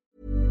good.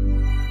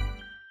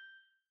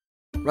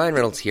 Ryan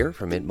Reynolds here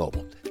from Mint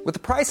Mobile. With the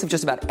price of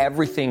just about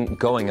everything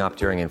going up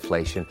during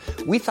inflation,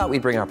 we thought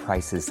we'd bring our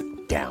prices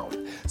down.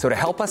 So to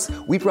help us,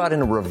 we brought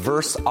in a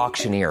reverse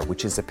auctioneer,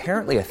 which is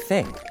apparently a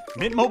thing.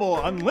 Mint Mobile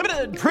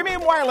Unlimited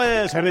Premium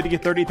Wireless. How to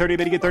get 30, 30,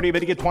 bit to get 30, bit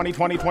to get 20,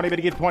 20, 20, bit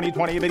to get 20,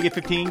 20, bit to get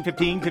 15,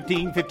 15,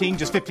 15, 15,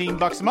 just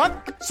 $15 a month?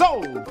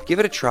 Sold! Give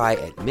it a try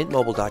at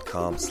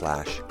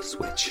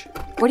mintmobile.com/switch.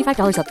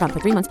 $45 up front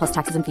for 3 months plus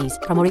taxes and fees.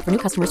 Promo rate for new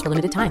customers for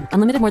limited time.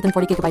 Unlimited more than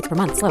 40 gigabytes per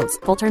month. Slows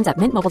full terms at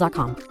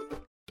mintmobile.com.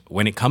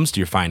 When it comes to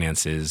your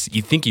finances,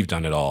 you think you've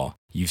done it all.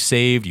 You've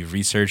saved, you've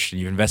researched, and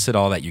you've invested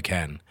all that you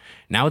can.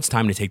 Now it's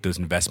time to take those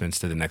investments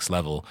to the next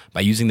level by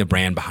using the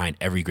brand behind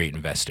every great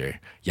investor,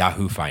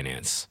 Yahoo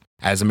Finance.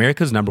 As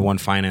America's #1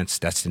 finance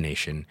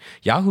destination,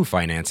 Yahoo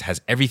Finance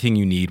has everything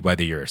you need,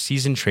 whether you're a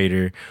seasoned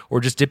trader or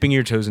just dipping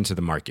your toes into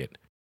the market.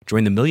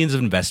 Join the millions of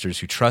investors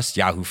who trust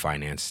Yahoo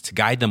Finance to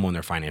guide them on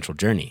their financial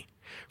journey.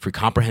 For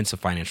comprehensive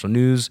financial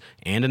news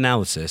and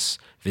analysis,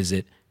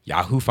 visit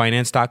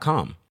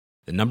yahoofinance.com.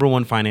 The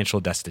 #1 financial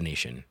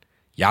destination,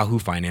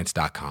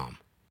 yahoofinance.com.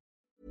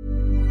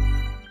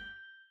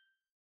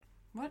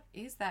 What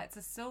is that? It's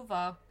a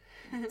silver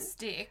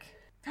stick.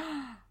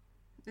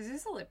 Is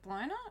this a lip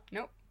liner?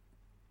 Nope.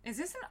 Is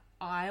this an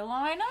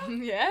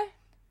eyeliner? Yeah?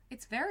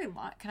 It's very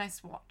light. Can I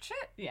swatch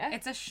it? Yeah.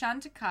 It's a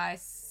Chantecaille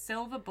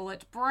Silver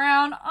Bullet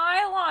Brown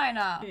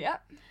eyeliner.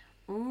 Yep.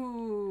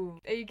 Ooh.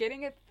 Are you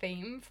getting a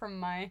theme from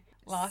my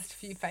last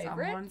few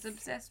favourites? Someone's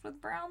obsessed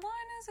with brown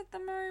liners at the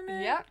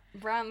moment. Yep.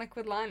 Brown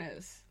liquid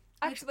liners.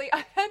 Actually,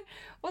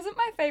 wasn't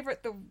my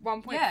favourite the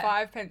 1.5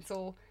 Yeah.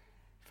 pencil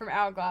from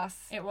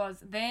Hourglass? It was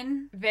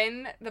then.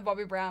 Then the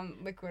Bobbi Brown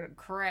liquid.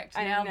 Correct.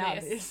 And now now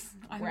this. this.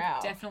 I'm Wow.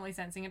 definitely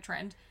sensing a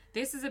trend.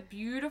 This is a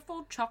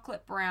beautiful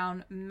chocolate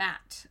brown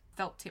matte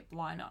felt tip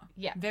liner.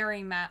 Yeah.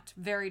 Very matte,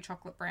 very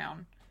chocolate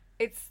brown.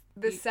 It's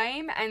the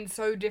same and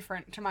so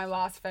different to my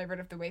last favourite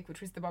of the week,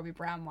 which was the Bobbi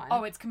Brown one.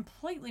 Oh, it's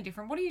completely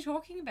different. What are you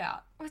talking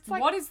about? It's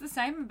like- what is the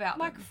same about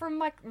like them? from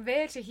like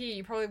there to here,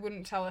 you probably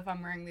wouldn't tell if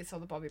I'm wearing this or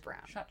the Bobbi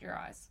Brown. Shut your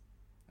eyes.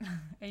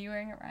 Are you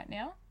wearing it right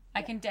now?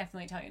 I can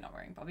definitely tell you're not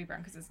wearing Bobbi Brown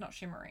because it's not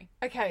shimmery.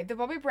 Okay, the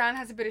Bobbi Brown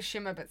has a bit of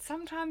shimmer, but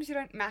sometimes you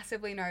don't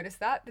massively notice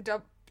that. The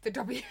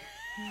Dobby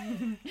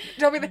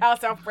the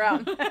House Elf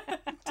Brown.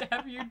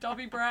 Damn you,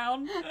 Dobby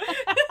Brown.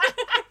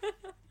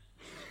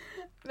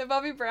 The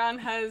Bobbi Brown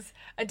has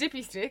a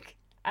dippy stick,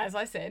 as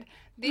I said.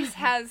 This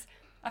has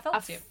I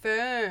felt a tip.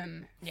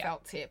 firm Yeah.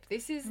 felt tip.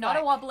 This is Not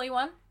like, a wobbly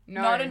one.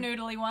 No. Not a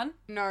noodly one.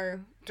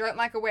 No, don't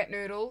like a wet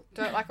noodle.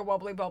 Don't like a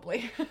wobbly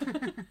bobbly.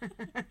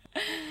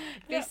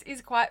 This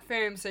is quite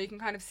firm, so you can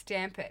kind of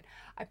stamp it.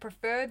 I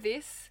prefer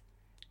this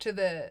to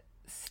the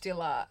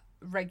Stiller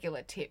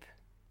regular tip.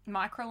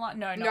 Microline?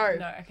 No.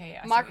 Okay,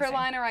 yeah. I see what you're saying.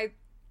 Microliner, I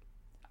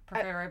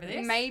Prefer over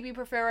this? maybe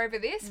prefer over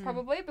this,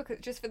 probably, because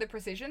just for the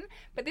precision.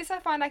 But this I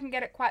find I can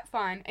get it quite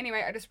fine.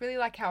 Anyway, I just really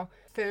like how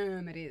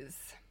firm it is.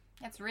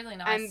 It's really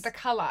nice. And the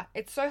colour.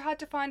 It's so hard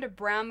to find a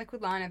brown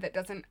liquid liner that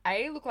doesn't,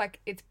 A, look like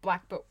it's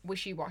black but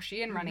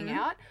wishy-washy and running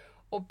out,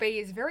 or B,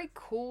 is very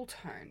cool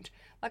toned.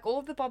 Like all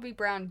of the Bobbi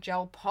Brown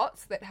gel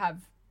pots that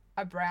have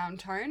a brown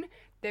tone,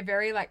 they're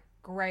very like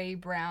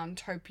grey-brown,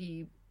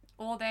 taupey.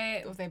 Or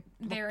they're Or they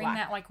look in black.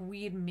 that like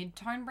weird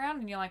mid-tone brown,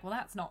 and you're like, well,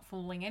 that's not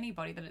fooling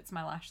anybody that it's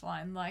my lash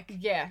line. Like,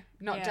 Yeah,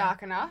 not Yeah.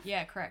 dark enough.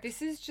 yeah, correct.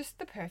 This is just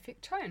the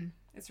perfect tone.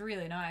 It's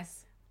really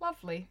nice.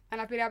 Lovely.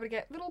 And I've been able to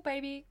get little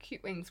baby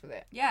cute wings with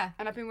it. Yeah.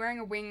 And I've been wearing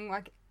a wing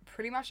like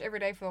pretty much every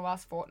day for the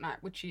last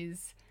fortnight, which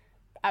is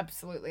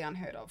absolutely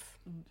unheard of.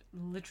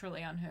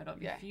 Literally unheard of.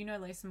 Yeah. If you know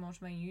Lisa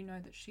Mortimer, you know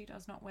that she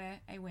does not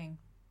wear a wing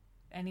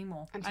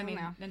anymore. Until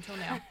now. Until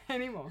now.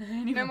 Anymore.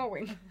 No more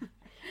wing.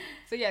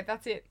 So yeah,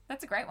 that's it.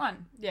 That's a great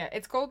one. Yeah,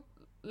 it's called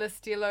Le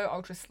Stilo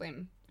Ultra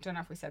Slim. Don't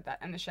know if we said that.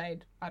 And the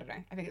shade, I don't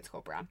know. I think it's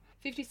called brown.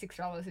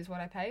 $56 is what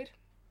I paid.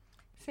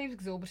 Seems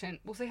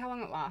exorbitant. We'll see how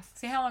long it lasts.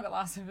 See how long it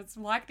lasts. If it's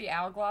like the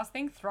Hourglass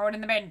thing, throw it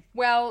in the bin.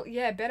 Well,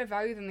 yeah, better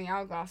value than the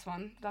Hourglass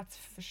one. That's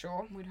for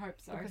sure. We'd hope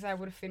so. Because I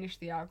would have finished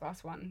the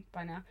Hourglass one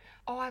by now.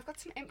 Oh, I've got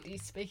some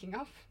empties, speaking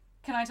of.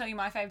 Can I tell you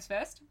my faves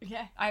first?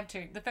 Yeah. I have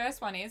two. The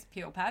first one is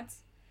peel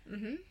pads.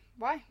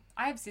 Why?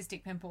 I have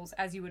cystic pimples,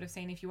 as you would have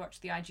seen if you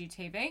watched the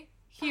IGTV.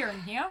 Here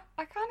and here.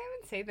 I can't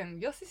even see them.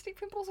 Your cystic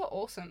pimples are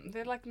awesome.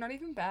 They're like not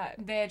even bad.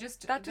 They're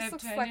just, That just they've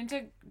looks turned like-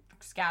 into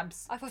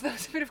scabs. I thought that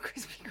was a bit of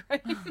Krispy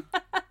Kreme.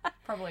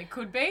 Probably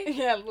could be.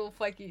 Yeah, a little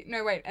flaky.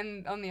 No, wait,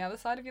 and on the other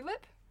side of your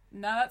lip?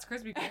 No, that's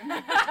Krispy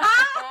Kreme.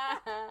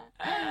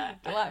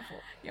 Delightful.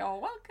 You're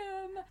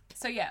welcome.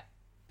 So yeah,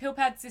 peel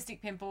pads,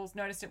 cystic pimples.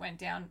 Noticed it went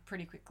down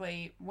pretty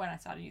quickly when I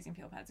started using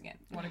peel pads again.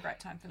 What a great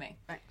time for me.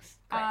 Thanks.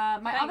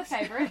 My other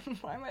favourite.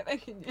 Why am I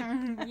thanking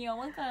you? You're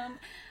welcome.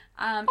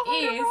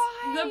 it Is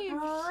the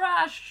arrived.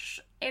 brush.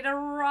 It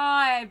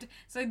arrived.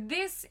 So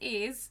this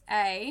is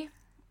a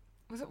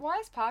Was it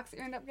Wise Parks that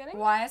you ended up getting?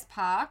 YS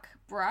Park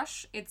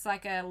brush. It's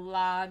like a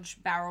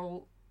large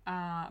barrel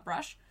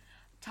brush.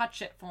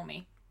 Touch it for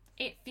me.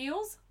 It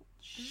feels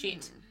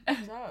shit.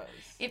 It does.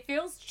 It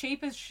feels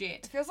cheap as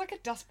shit. It feels like a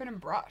dustbin and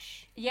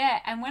brush. Yeah,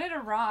 and when it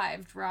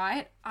arrived,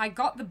 right, I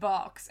got the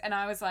box and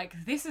I was like,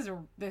 this is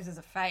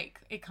a fake.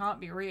 It can't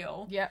be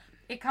real. Yep.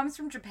 It comes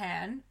from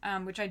Japan,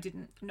 which I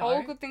didn't know.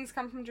 All good things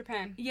come from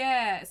Japan.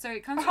 Yeah, so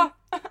it comes from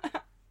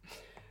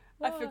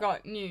I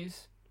forgot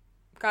news.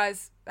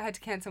 Guys, I had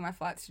to cancel my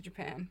flights to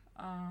Japan.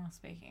 Oh,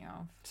 speaking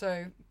of.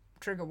 So,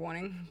 trigger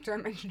warning.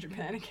 Don't mention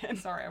Japan again.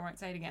 Sorry, I won't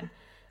say it again.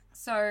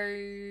 So,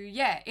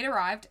 yeah, it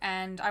arrived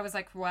and I was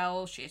like,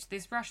 well, shit,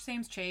 this brush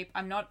seems cheap.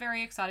 I'm not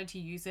very excited to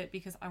use it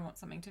because I want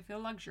something to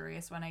feel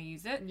luxurious when I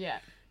use it. Yeah.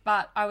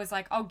 But I was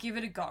like, I'll give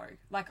it a go.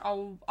 Like,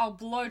 I'll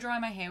blow dry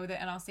my hair with it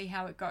and I'll see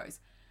how it goes.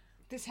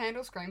 This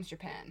handle screams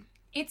Japan.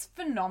 It's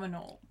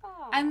phenomenal.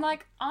 Aww. And,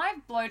 like,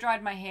 I've blow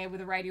dried my hair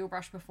with a radial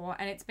brush before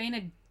and it's been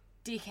a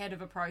dickhead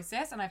of a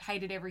process and I've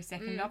hated every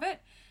second of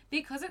it.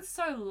 Because it's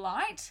so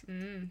light,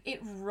 it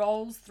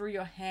rolls through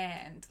your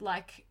hand.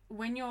 Like,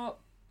 when you're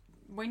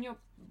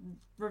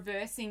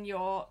reversing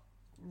your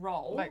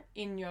roll, like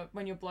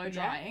when you're blow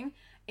drying,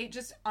 it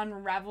just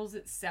unravels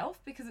itself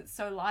because it's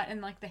so light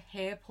and like the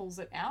hair pulls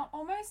it out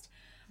almost.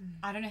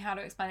 I don't know how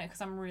to explain it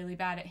because I'm really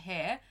bad at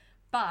hair,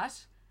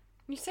 but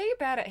you say you're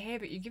bad at hair,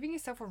 but you're giving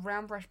yourself a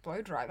round brush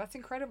blow dry. That's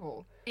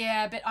incredible.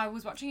 Yeah, but I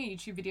was watching a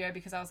YouTube video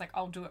because I was like,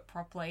 I'll do it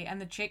properly, and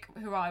the chick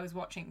who I was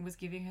watching was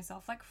giving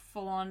herself like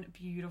full-on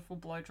beautiful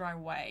blow dry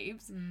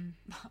waves.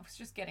 I was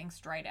just getting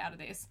straight out of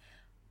this,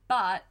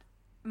 but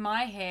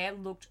my hair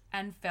looked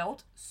and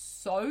felt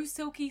so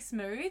silky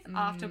smooth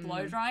after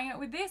blow drying it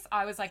with this.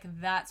 I was like,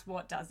 that's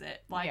what does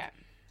it. Like,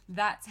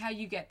 that's how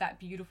you get that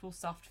beautiful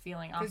soft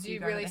feeling after you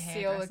go really to the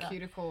seal the hairdresser.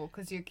 cuticle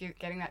because you're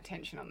getting that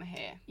tension on the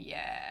hair.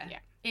 Yeah. Yeah.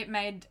 It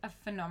made a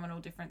phenomenal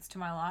difference to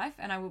my life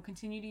and I will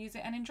continue to use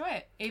it and enjoy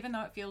it, even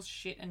though it feels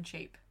shit and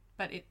cheap.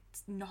 But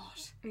it's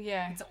not.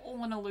 Yeah. It's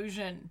all an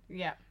illusion.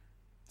 Yeah.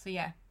 So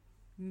yeah,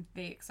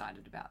 be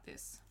excited about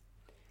this.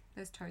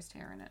 There's toast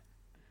hair in it.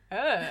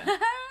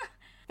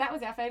 That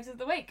was our faves of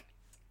the week.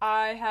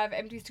 I have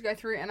empties to go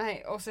through, and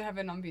I also have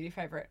a non-beauty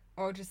favourite,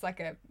 or just like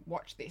a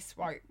watch this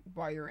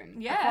while you're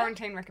in. Yeah. A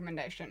quarantine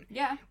recommendation.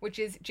 Yeah. Which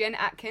is Jen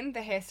Atkin,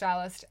 the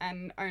hairstylist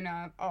and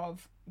owner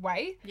of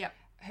Way. Yep.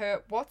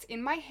 Her What's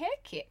in My Hair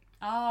kit.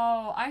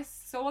 Oh, I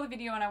saw the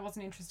video and I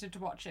wasn't interested to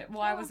watch it.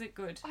 Why was it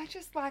good? I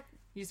just like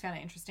You just found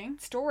it interesting?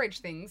 storage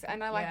things,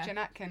 and I like Yeah. Jen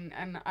Atkin,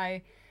 and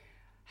I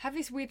have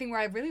this weird thing where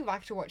I really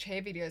like to watch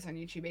hair videos on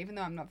YouTube, even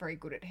though I'm not very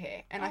good at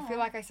hair. And I feel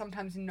like I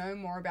sometimes know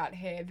more about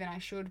hair than I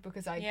should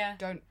because I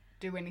don't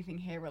do anything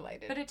hair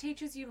related. But it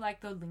teaches you like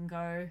the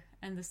lingo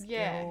and the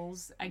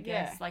skills, I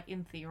guess, like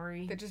in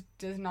theory. That just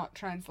does not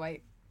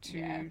translate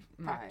to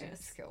my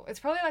practice. skill. It's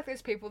probably like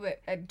those people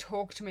that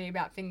talk to me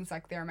about things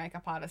like they're a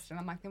makeup artist, and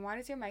I'm like, then why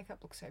does your makeup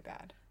look so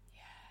bad?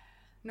 Yeah.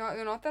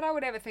 No, not that I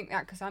would ever think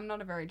that, because I'm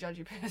not a very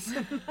judgy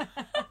person.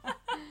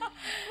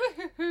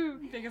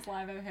 Biggest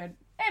lie I've ever heard.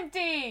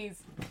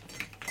 Empties!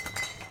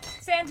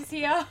 Santa's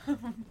here.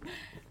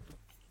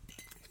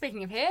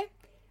 Speaking of hair,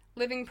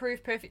 Living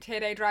Proof Perfect Hair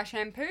Day Dry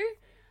Shampoo.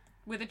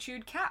 With a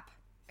chewed cap.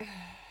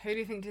 Who do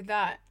you think did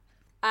that?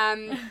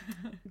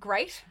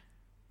 Great.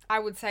 I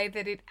would say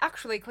that it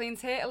actually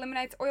cleans hair,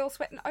 eliminates oil,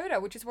 sweat, and odour,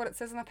 which is what it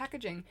says on the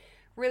packaging.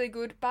 Really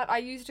good, but I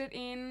used it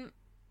in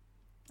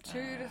 2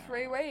 to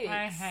 3 weeks.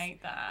 I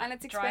hate that. And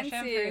it's Dry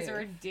expensive. shampoos are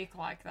a dick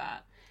like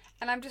that.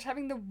 And I'm just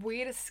having the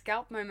weirdest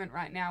scalp moment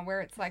right now where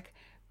it's like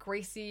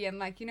greasy and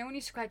like, you know when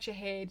you scratch your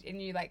head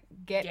and you like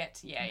get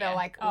the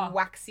like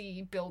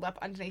waxy build up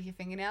underneath your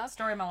fingernails?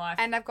 Story of my life.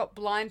 And I've got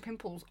blind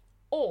pimples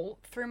all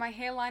through my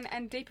hairline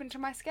and deep into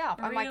my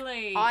scalp. I'm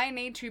Really? like, I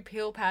need to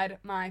peel pad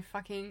my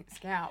fucking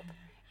scalp.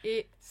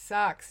 It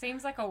sucks.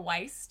 Seems like a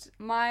waste.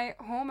 My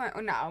hormone...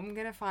 Oh, no, I'm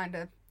going to find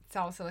a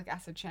salicylic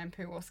acid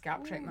shampoo or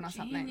scalp treatment or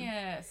something.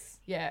 Genius.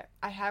 Yeah,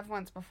 I have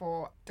once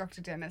before.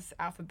 Dr. Dennis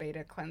Alpha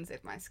Beta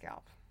cleansed my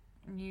scalp.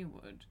 You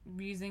would.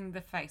 Using the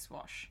face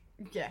wash.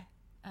 Yeah.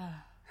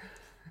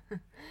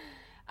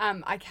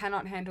 I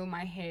cannot handle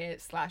my hair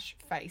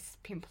 / face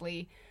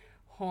pimply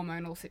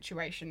hormonal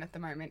situation at the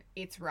moment.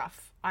 It's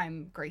rough.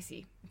 I'm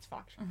greasy. It's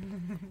fucked.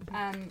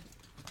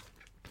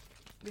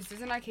 This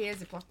is an IKEA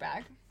Ziploc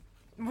bag.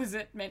 Was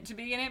it meant to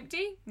be an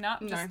empty? No,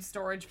 just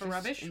storage for just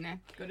rubbish. in there.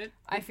 Good.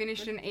 I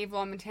finished an Eve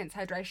Lom Intense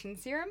Hydration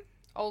Serum,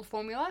 old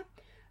formula.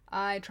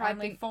 I tried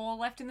Only 4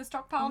 left in the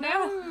stockpile No,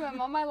 now.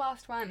 I'm on my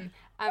last one.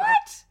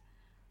 What?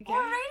 Yeah.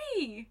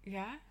 Already?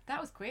 Yeah.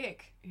 That was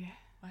quick. Yeah.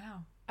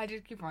 Wow. I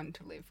did give one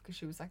to Liv because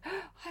she was like, oh,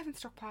 I haven't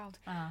stockpiled.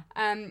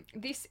 Uh-huh.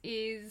 This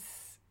is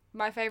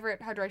my favourite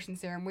hydration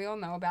serum. We all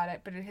know about it,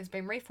 but it has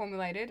been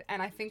reformulated,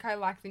 and I think I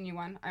like the new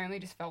one. I only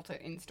just felt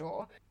it in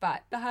store.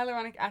 But the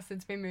hyaluronic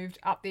acid's been moved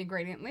up the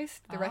ingredient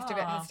list. The rest of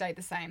it has stayed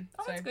the same.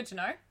 Oh, that's good to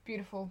know.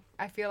 Beautiful.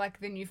 I feel like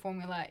the new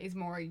formula is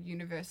more a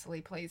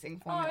universally pleasing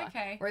formula. Oh,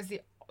 okay. Whereas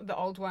the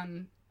old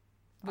one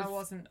I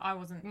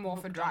wasn't more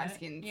for hooked dry on it.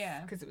 skins.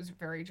 Yeah. Because it was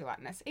very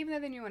gelatinous. Even though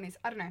the new one is,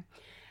 I don't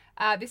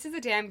know. This is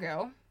a Damn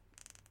Girl.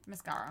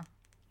 Mascara.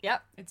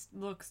 Yep. It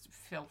looks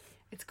filth.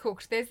 It's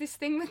cooked. There's this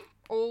thing with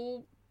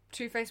all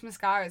Too Faced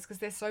mascaras because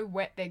they're so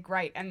wet, they're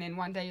great. And then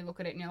one day you look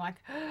at it and you're like,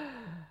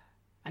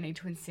 I need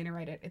to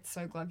incinerate it. It's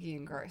so gluggy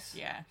and gross.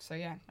 Yeah. So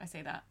yeah, I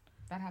see that.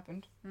 that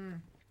happened.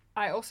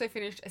 I also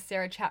finished a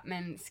Sarah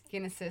Chapman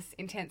Skin Assist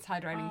Intense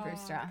Hydrating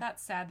Booster.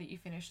 That's sad that you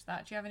finished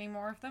that. Do you have any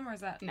more of them, or is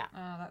that... No.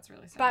 Oh, that's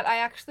really sad. But I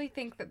actually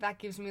think that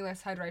gives me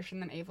less hydration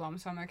than Evelom,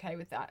 so I'm okay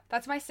with that.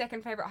 That's my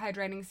second favourite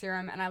hydrating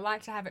serum, and I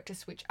like to have it to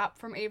switch up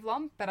from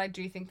Evelom, but I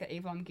do think that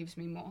Evelom gives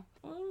me more.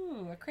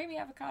 Ooh, a creamy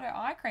avocado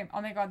eye cream.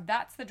 Oh my god,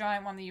 that's the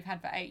giant one that you've had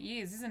for 8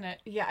 years, isn't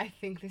it? Yeah, I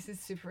think this is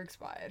super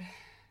expired.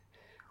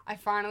 I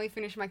finally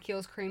finished my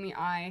Kiehl's Creamy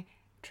Eye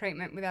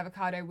treatment with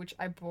avocado, which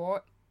I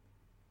bought...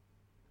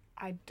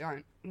 I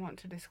don't want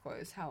to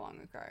disclose how long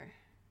ago.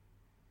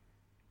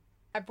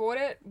 I bought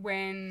it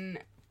when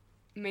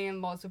me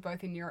and Loz were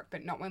both in Europe,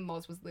 but not when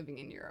Loz was living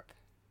in Europe.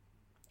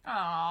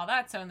 Oh,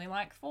 that's only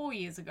like 4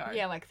 years ago.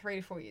 Yeah, like 3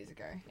 to 4 years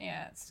ago.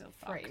 Yeah, it's still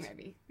fucked. 3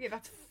 maybe. Yeah,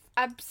 that's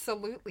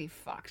absolutely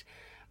fucked.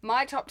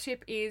 My top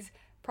tip is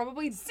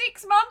probably...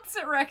 6 months,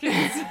 it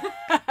reckons.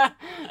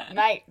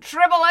 Mate,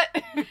 triple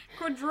it.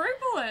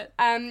 Quadruple it.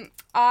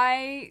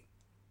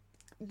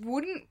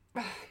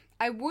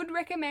 I would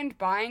recommend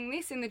buying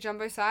this in the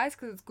jumbo size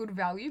because it's good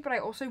value, but I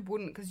also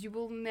wouldn't because you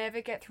will never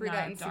get through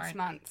that in 6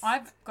 months.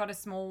 I've got a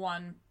small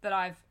one that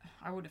I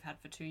would have had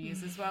for 2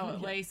 years as well,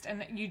 at least,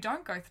 and you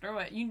don't go through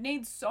it. You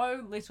need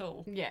so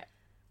little. Yeah.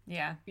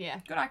 Yeah. Yeah.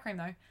 Good eye cream,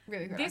 though.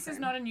 Really good This eye is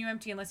cream. not a new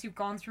empty unless you've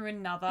gone through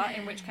another,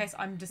 in which case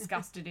I'm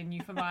disgusted in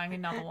you for buying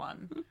another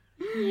one.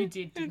 You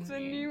did, didn't It's you? a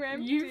new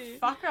empty. You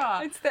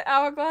fucker. It's the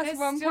Hourglass There's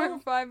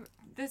 1.5.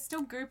 There's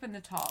still goop in the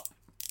top.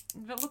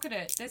 But look at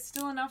it. There's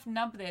still enough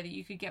nub there that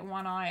you could get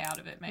one eye out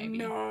of it, maybe.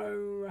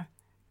 No.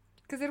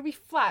 Because it'll be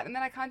flat and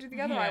then I can't do the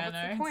other eye.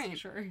 What's the point?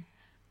 It's true.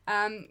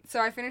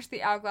 So I finished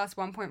the Hourglass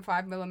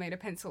 1.5mm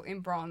pencil in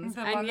bronze.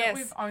 The and one yes, that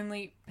we've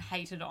only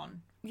hated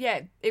on.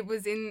 yeah, it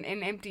was in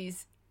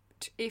empties,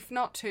 if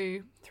not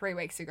 2-3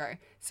 weeks ago.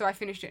 So I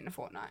finished it in a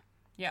fortnight.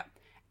 Yeah.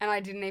 And I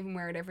didn't even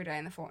wear it every day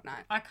in the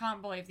fortnight. I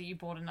can't believe that you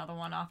bought another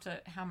one after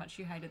how much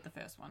you hated the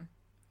first one.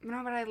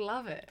 No, but I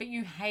love it. But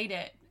you hate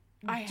it.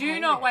 I Do hate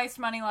not it. waste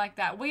money like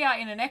that. We are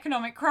in an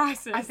economic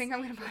crisis. I think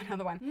I'm going to buy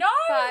another one. No!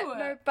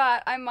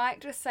 But I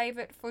might just save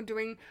it for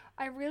doing...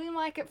 I really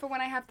like it for when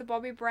I have the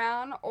Bobbi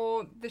Brown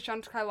or the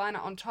Chantecaille liner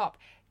on top.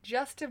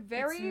 Just to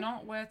very... It's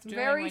not worth doing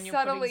very when you're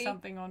subtly putting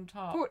something on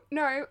top.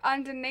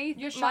 underneath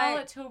Your my...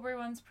 Charlotte Tilbury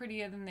one's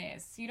prettier than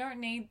this. You don't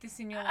need this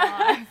in your life.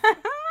 I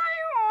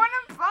want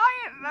to buy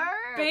it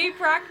though. Be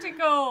practical.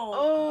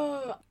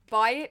 Oh.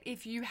 Buy it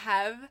if you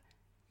have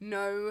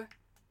no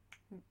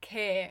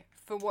care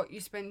for what you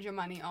spend your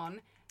money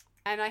on.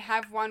 And I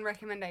have one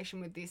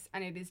recommendation with this,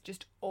 and it is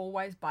just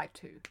always buy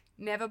 2.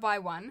 Never buy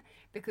 1,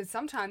 because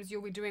sometimes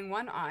you'll be doing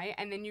one eye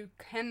and then you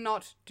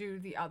cannot do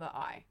the other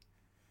eye.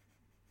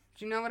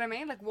 Do you know what I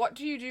mean? Like, what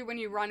do you do when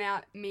you run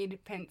out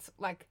mid-pencil?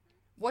 Like,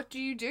 what do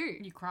you do?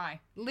 You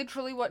cry.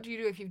 Literally, what do you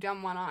do if you've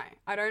done one eye?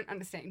 I don't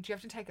understand. Do you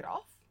have to take it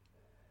off?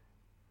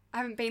 I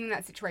haven't been in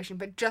that situation,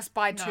 but just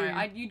buy 2.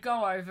 No, you'd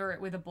go over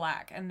it with a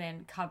black and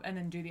then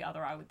do the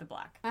other eye with the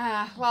black.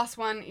 Last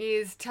one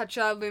is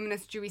Tatcha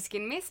Luminous Dewy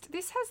Skin Mist.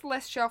 This has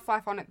less shelf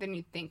life on it than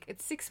you'd think.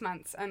 It's 6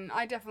 months, and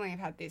I definitely have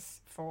had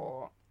this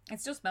for... It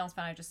still smells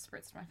fun. I just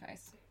spritzed my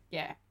face.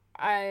 Yeah,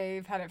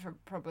 I've had it for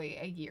probably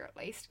a year at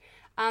least.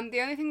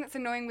 The only thing that's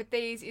annoying with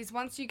these is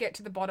once you get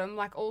to the bottom,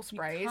 like all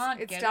sprays,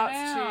 it starts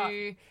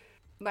to,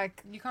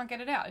 like... You can't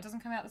get it out. It doesn't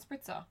come out the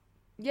spritzer.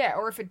 Yeah,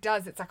 or if it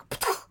does, it's like...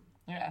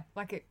 Yeah.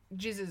 Like it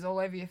jizzes all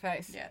over your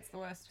face. Yeah, it's the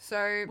worst.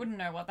 So... Wouldn't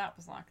know what that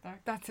was like, though.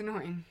 That's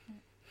annoying.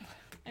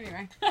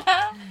 Anyway.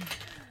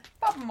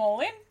 Pop them all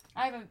in.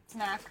 I have a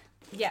snack.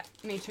 Yeah,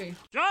 me too.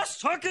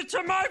 Just took it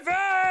to my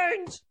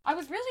veins! I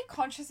was really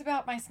conscious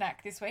about my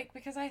snack this week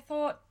because I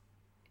thought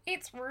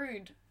it's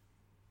rude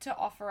to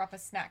offer up a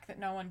snack that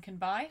no one can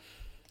buy.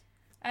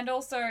 And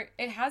also,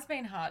 it has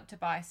been hard to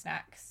buy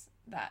snacks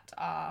that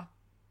are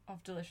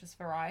of delicious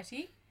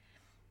variety.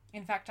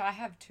 In fact, I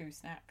have 2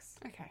 snacks.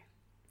 Okay.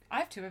 I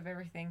have 2 of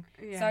everything.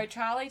 Yeah. So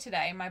Charlie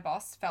today, my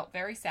boss, felt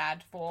very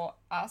sad for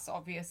us,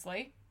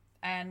 obviously.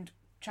 And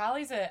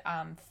Charlie's a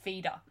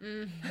feeder.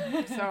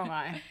 So am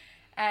I.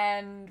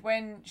 And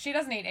when she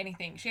doesn't eat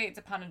anything, she eats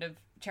a punnet of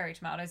cherry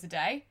tomatoes a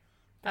day.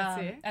 That's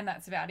it? And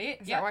that's about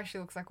it. Is that why she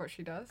looks like what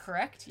she does?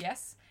 Correct,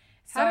 yes.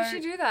 How does she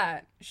do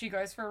that? She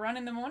goes for a run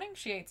in the morning.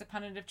 She eats a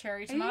punnet of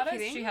cherry you tomatoes.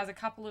 kidding? She has a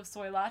couple of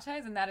soy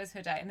lattes, and that is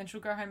her day. And then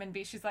she'll go home and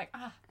she's like,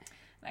 I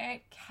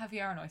ate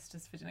caviar and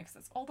oysters for dinner because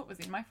that's all that was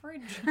in my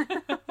fridge. What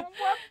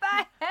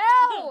the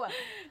hell?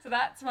 So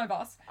that's my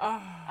boss.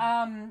 Oh.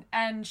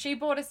 And she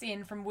brought us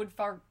in from Wood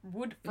Frog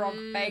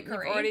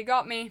Bakery. You've already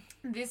got me.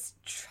 This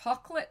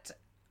chocolate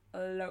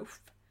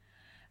loaf,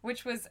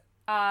 which was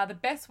the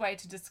best way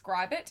to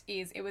describe it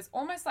is it was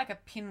almost like a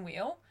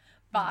pinwheel,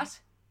 but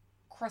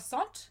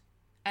croissant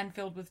and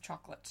filled with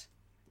chocolate.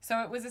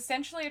 So it was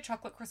essentially a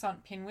chocolate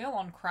croissant pinwheel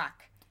on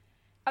crack.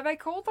 Are they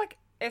called like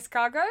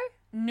escargot?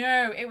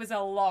 No, it was a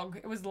log.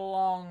 It was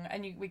long,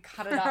 and we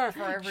cut it up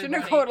for everybody.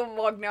 Shouldn't have called it a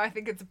log. Now I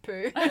think it's a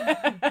poo.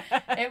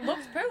 It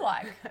looks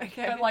poo-like,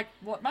 Okay.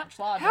 but much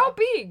larger. How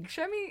big?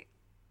 Show me.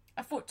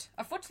 A foot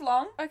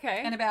long.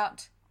 Okay. And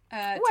about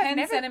I've 10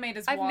 never-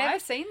 centimeters I've wide. never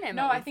seen them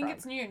No, at I think Woodfrog.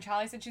 it's new. And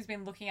Charlie said she's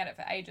been looking at it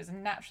for ages,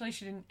 and naturally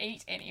she didn't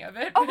eat any of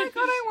it. Oh my god,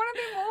 I want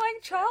to be more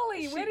like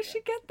Charlie. Where did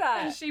she get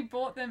that? And she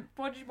bought them.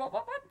 What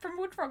from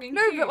Woodfrog in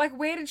No, Kew. but like,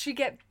 where did she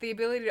get the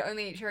ability to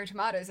only eat cherry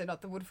tomatoes and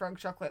not the Woodfrog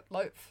chocolate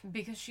loaf?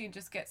 Because she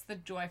just gets the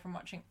joy from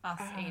watching us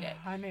eat it.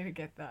 I need to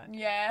get that.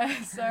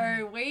 Yeah,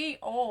 so we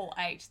all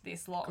ate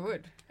this lot.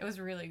 Good. It was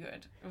really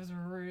good. It was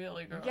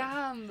really good.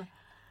 Yum.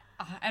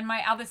 And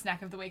my other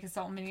snack of the week is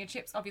salt and vinegar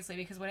chips, obviously,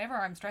 because whenever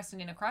I'm stressed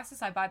and in a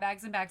crisis, I buy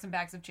bags and bags and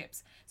bags of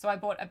chips. So I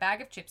bought a bag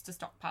of chips to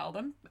stockpile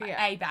them.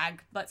 Yeah. A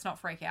bag, let's not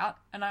freak out.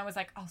 And I was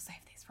like, I'll save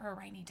these for a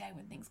rainy day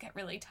when things get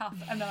really tough.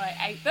 And then I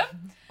ate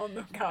them On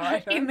the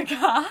car. in the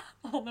car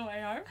on the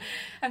way home.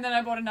 And then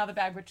I bought another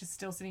bag, which is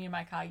still sitting in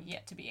my car,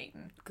 yet to be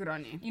eaten. Good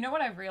on you. You know what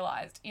I've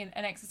realised in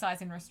an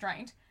exercise in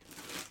restraint?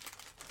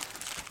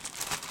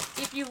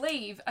 If you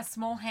leave a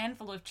small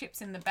handful of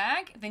chips in the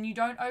bag, then you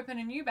don't open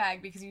a new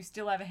bag because you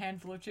still have a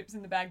handful of chips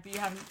in the bag that you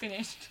haven't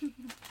finished.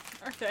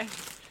 Okay.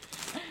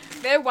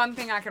 They're one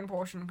thing I can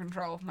portion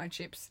control, my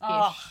chips.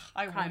 Oh,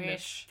 I kind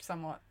wish. of,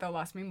 somewhat. They'll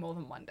last me more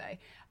than one day.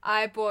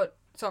 I bought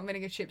salt and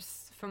vinegar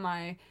chips for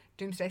my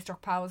doomsday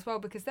stockpile as well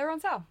because they're on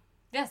sale.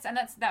 Yes, and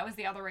that was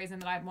the other reason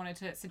that I wanted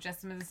to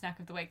suggest them as a snack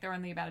of the week. They're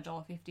only about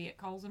 $1.50 at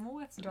Coles and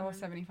Woolworths.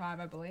 $1.75,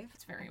 I believe.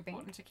 It's very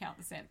important to count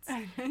the cents.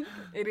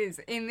 It is.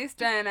 In this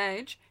day and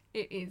age,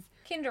 it is.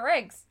 Kinder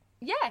Eggs.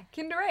 Yeah,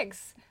 Kinder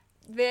Eggs.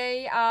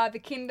 They are the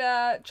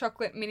Kinder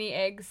chocolate mini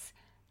eggs,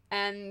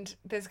 and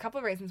there's a couple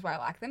of reasons why I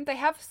like them. They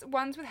have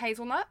ones with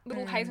hazelnut,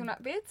 little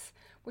hazelnut bits,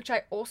 which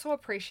I also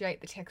appreciate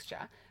the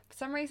texture. For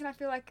some reason, I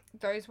feel like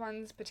those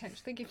ones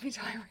potentially give me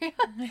diarrhea.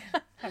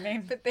 I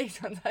mean, But these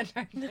ones I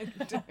don't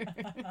think do.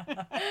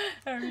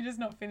 have you just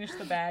not finished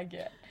the bag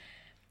yet?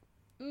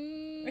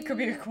 It could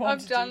be a I've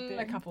quantity done thing.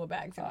 a couple of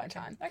bags in my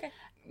time. Okay.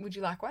 Would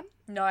you like one?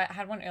 No, I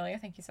had one earlier.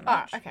 Thank you so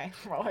Ah, much. okay.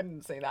 Well, I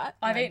didn't see that.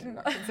 I've I eaten. did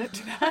not consent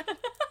to that.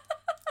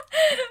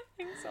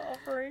 Thanks for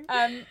offering.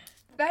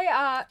 They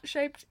are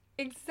shaped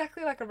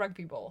exactly like a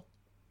rugby ball.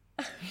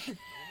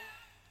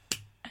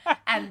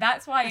 And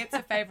that's why it's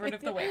a favourite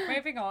of the week.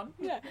 Moving on.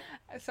 Yeah.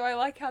 So I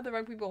like how the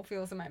rugby ball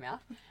feels in my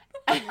mouth.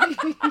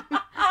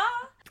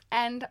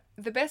 And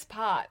the best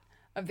part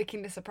of the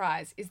Kinder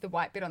Surprise is the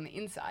white bit on the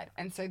inside.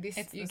 And so this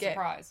It's you the get.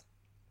 surprise.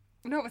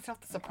 No, it's not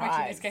the Which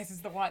surprise. in this case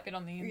is the white bit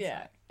on the inside.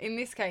 Yeah. In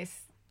this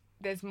case,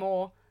 there's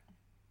more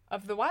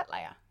of the white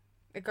layer.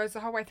 It goes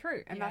the whole way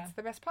through, and Yeah. that's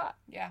the best part.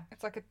 Yeah.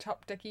 It's like a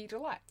top decky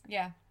delight.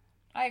 Yeah.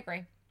 I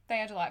agree. They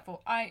are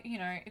delightful.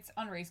 It's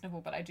unreasonable,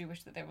 but I do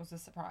wish that there was a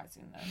surprise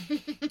in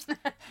them.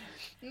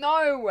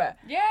 No!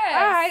 Yes!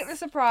 I hate the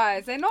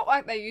surprise. They're not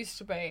like they used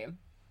to be.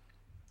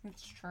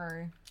 It's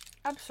true.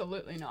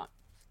 Absolutely not.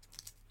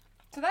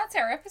 So that's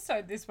our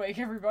episode this week,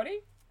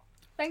 everybody.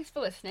 Thanks for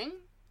listening.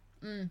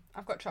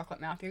 I've got chocolate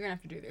mouth. You're going to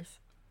have to do this.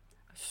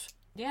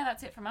 Yeah,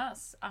 that's it from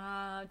us.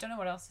 Don't know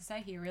what else to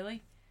say here,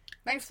 really.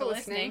 Thanks for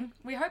listening.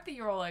 We hope that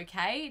you're all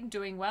okay and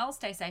doing well.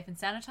 Stay safe and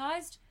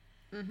sanitized.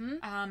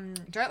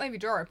 Don't leave your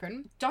door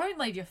open. Don't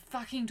leave your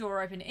fucking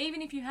door open,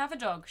 even if you have a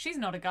dog. She's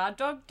not a guard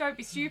dog. Don't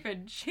be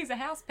stupid. She's a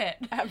house pet.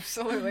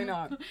 Absolutely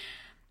not.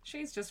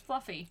 She's just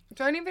fluffy.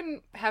 Don't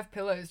even have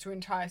pillows to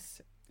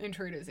entice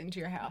intruders into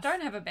your house.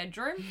 Don't have a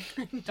bedroom.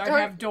 Don't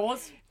have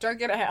doors. Don't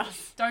get a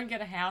house. Don't get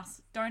a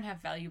house. Don't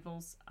have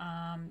valuables.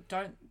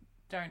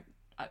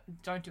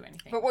 Don't do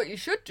anything. But what you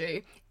should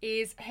do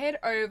is head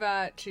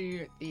over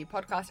to the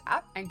podcast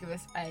app and give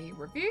us a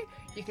review.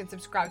 You can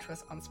subscribe to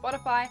us on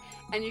Spotify,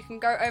 and you can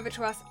go over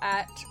to us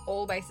at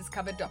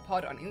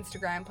allbasescovered.pod on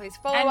Instagram. Please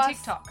follow us. And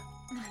TikTok.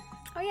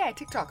 Oh yeah,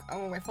 TikTok.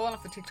 Oh, we're falling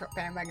off the TikTok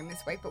bandwagon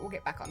this week, but we'll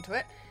get back onto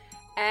it.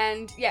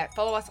 And yeah,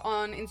 follow us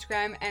on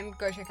Instagram and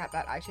go check out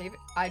that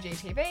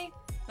IGTV.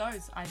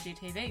 Those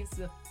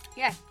IGTVs.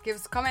 Yeah, give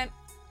us a comment,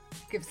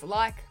 give us a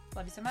like,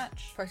 Love you so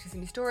much. post us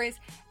in your stories,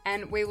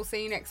 and we will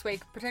see you next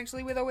week,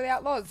 potentially with or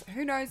without Loz.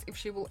 Who knows if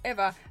she will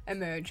ever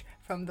emerge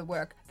from the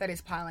work that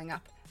is piling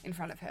up in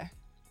front of her.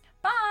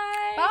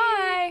 Bye.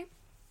 Bye!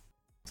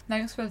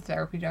 Thanks for the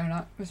therapy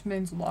donut. This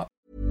means a lot.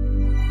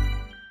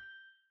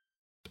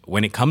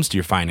 When it comes to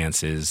your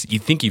finances, you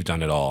think you've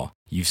done it all.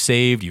 You've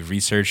saved, you've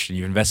researched, and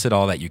you've invested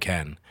all that you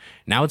can.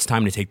 Now it's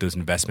time to take those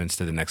investments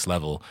to the next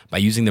level by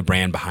using the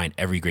brand behind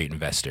every great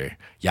investor,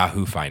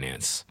 Yahoo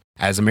Finance.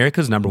 As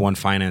America's #1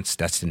 finance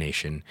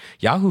destination,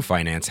 Yahoo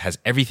Finance has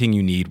everything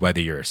you need, whether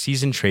you're a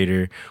seasoned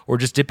trader or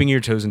just dipping your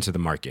toes into the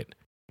market.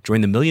 Join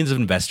the millions of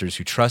investors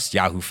who trust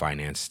Yahoo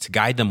Finance to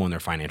guide them on their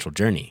financial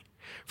journey.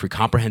 For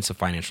comprehensive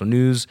financial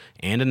news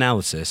and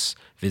analysis,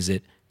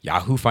 visit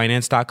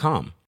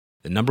yahoofinance.com,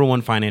 the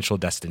 #1 financial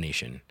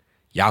destination,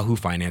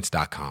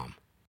 yahoofinance.com.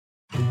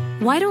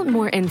 Why don't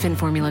more infant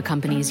formula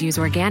companies use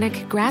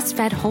organic,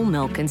 grass-fed whole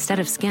milk instead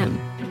of skim?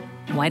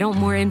 Why don't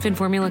more infant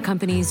formula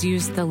companies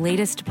use the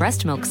latest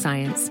breast milk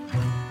science?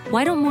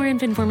 Why don't more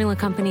infant formula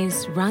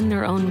companies run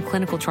their own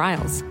clinical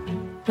trials?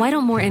 Why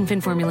don't more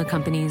infant formula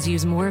companies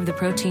use more of the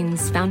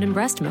proteins found in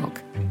breast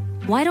milk?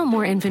 Why don't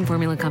more infant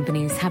formula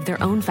companies have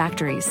their own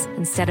factories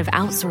instead of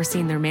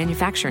outsourcing their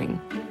manufacturing?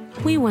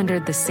 We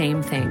wondered the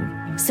same thing.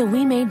 So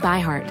we made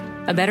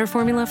ByHeart, a better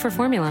formula for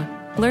formula.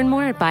 Learn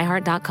more at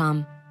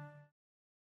byheart.com.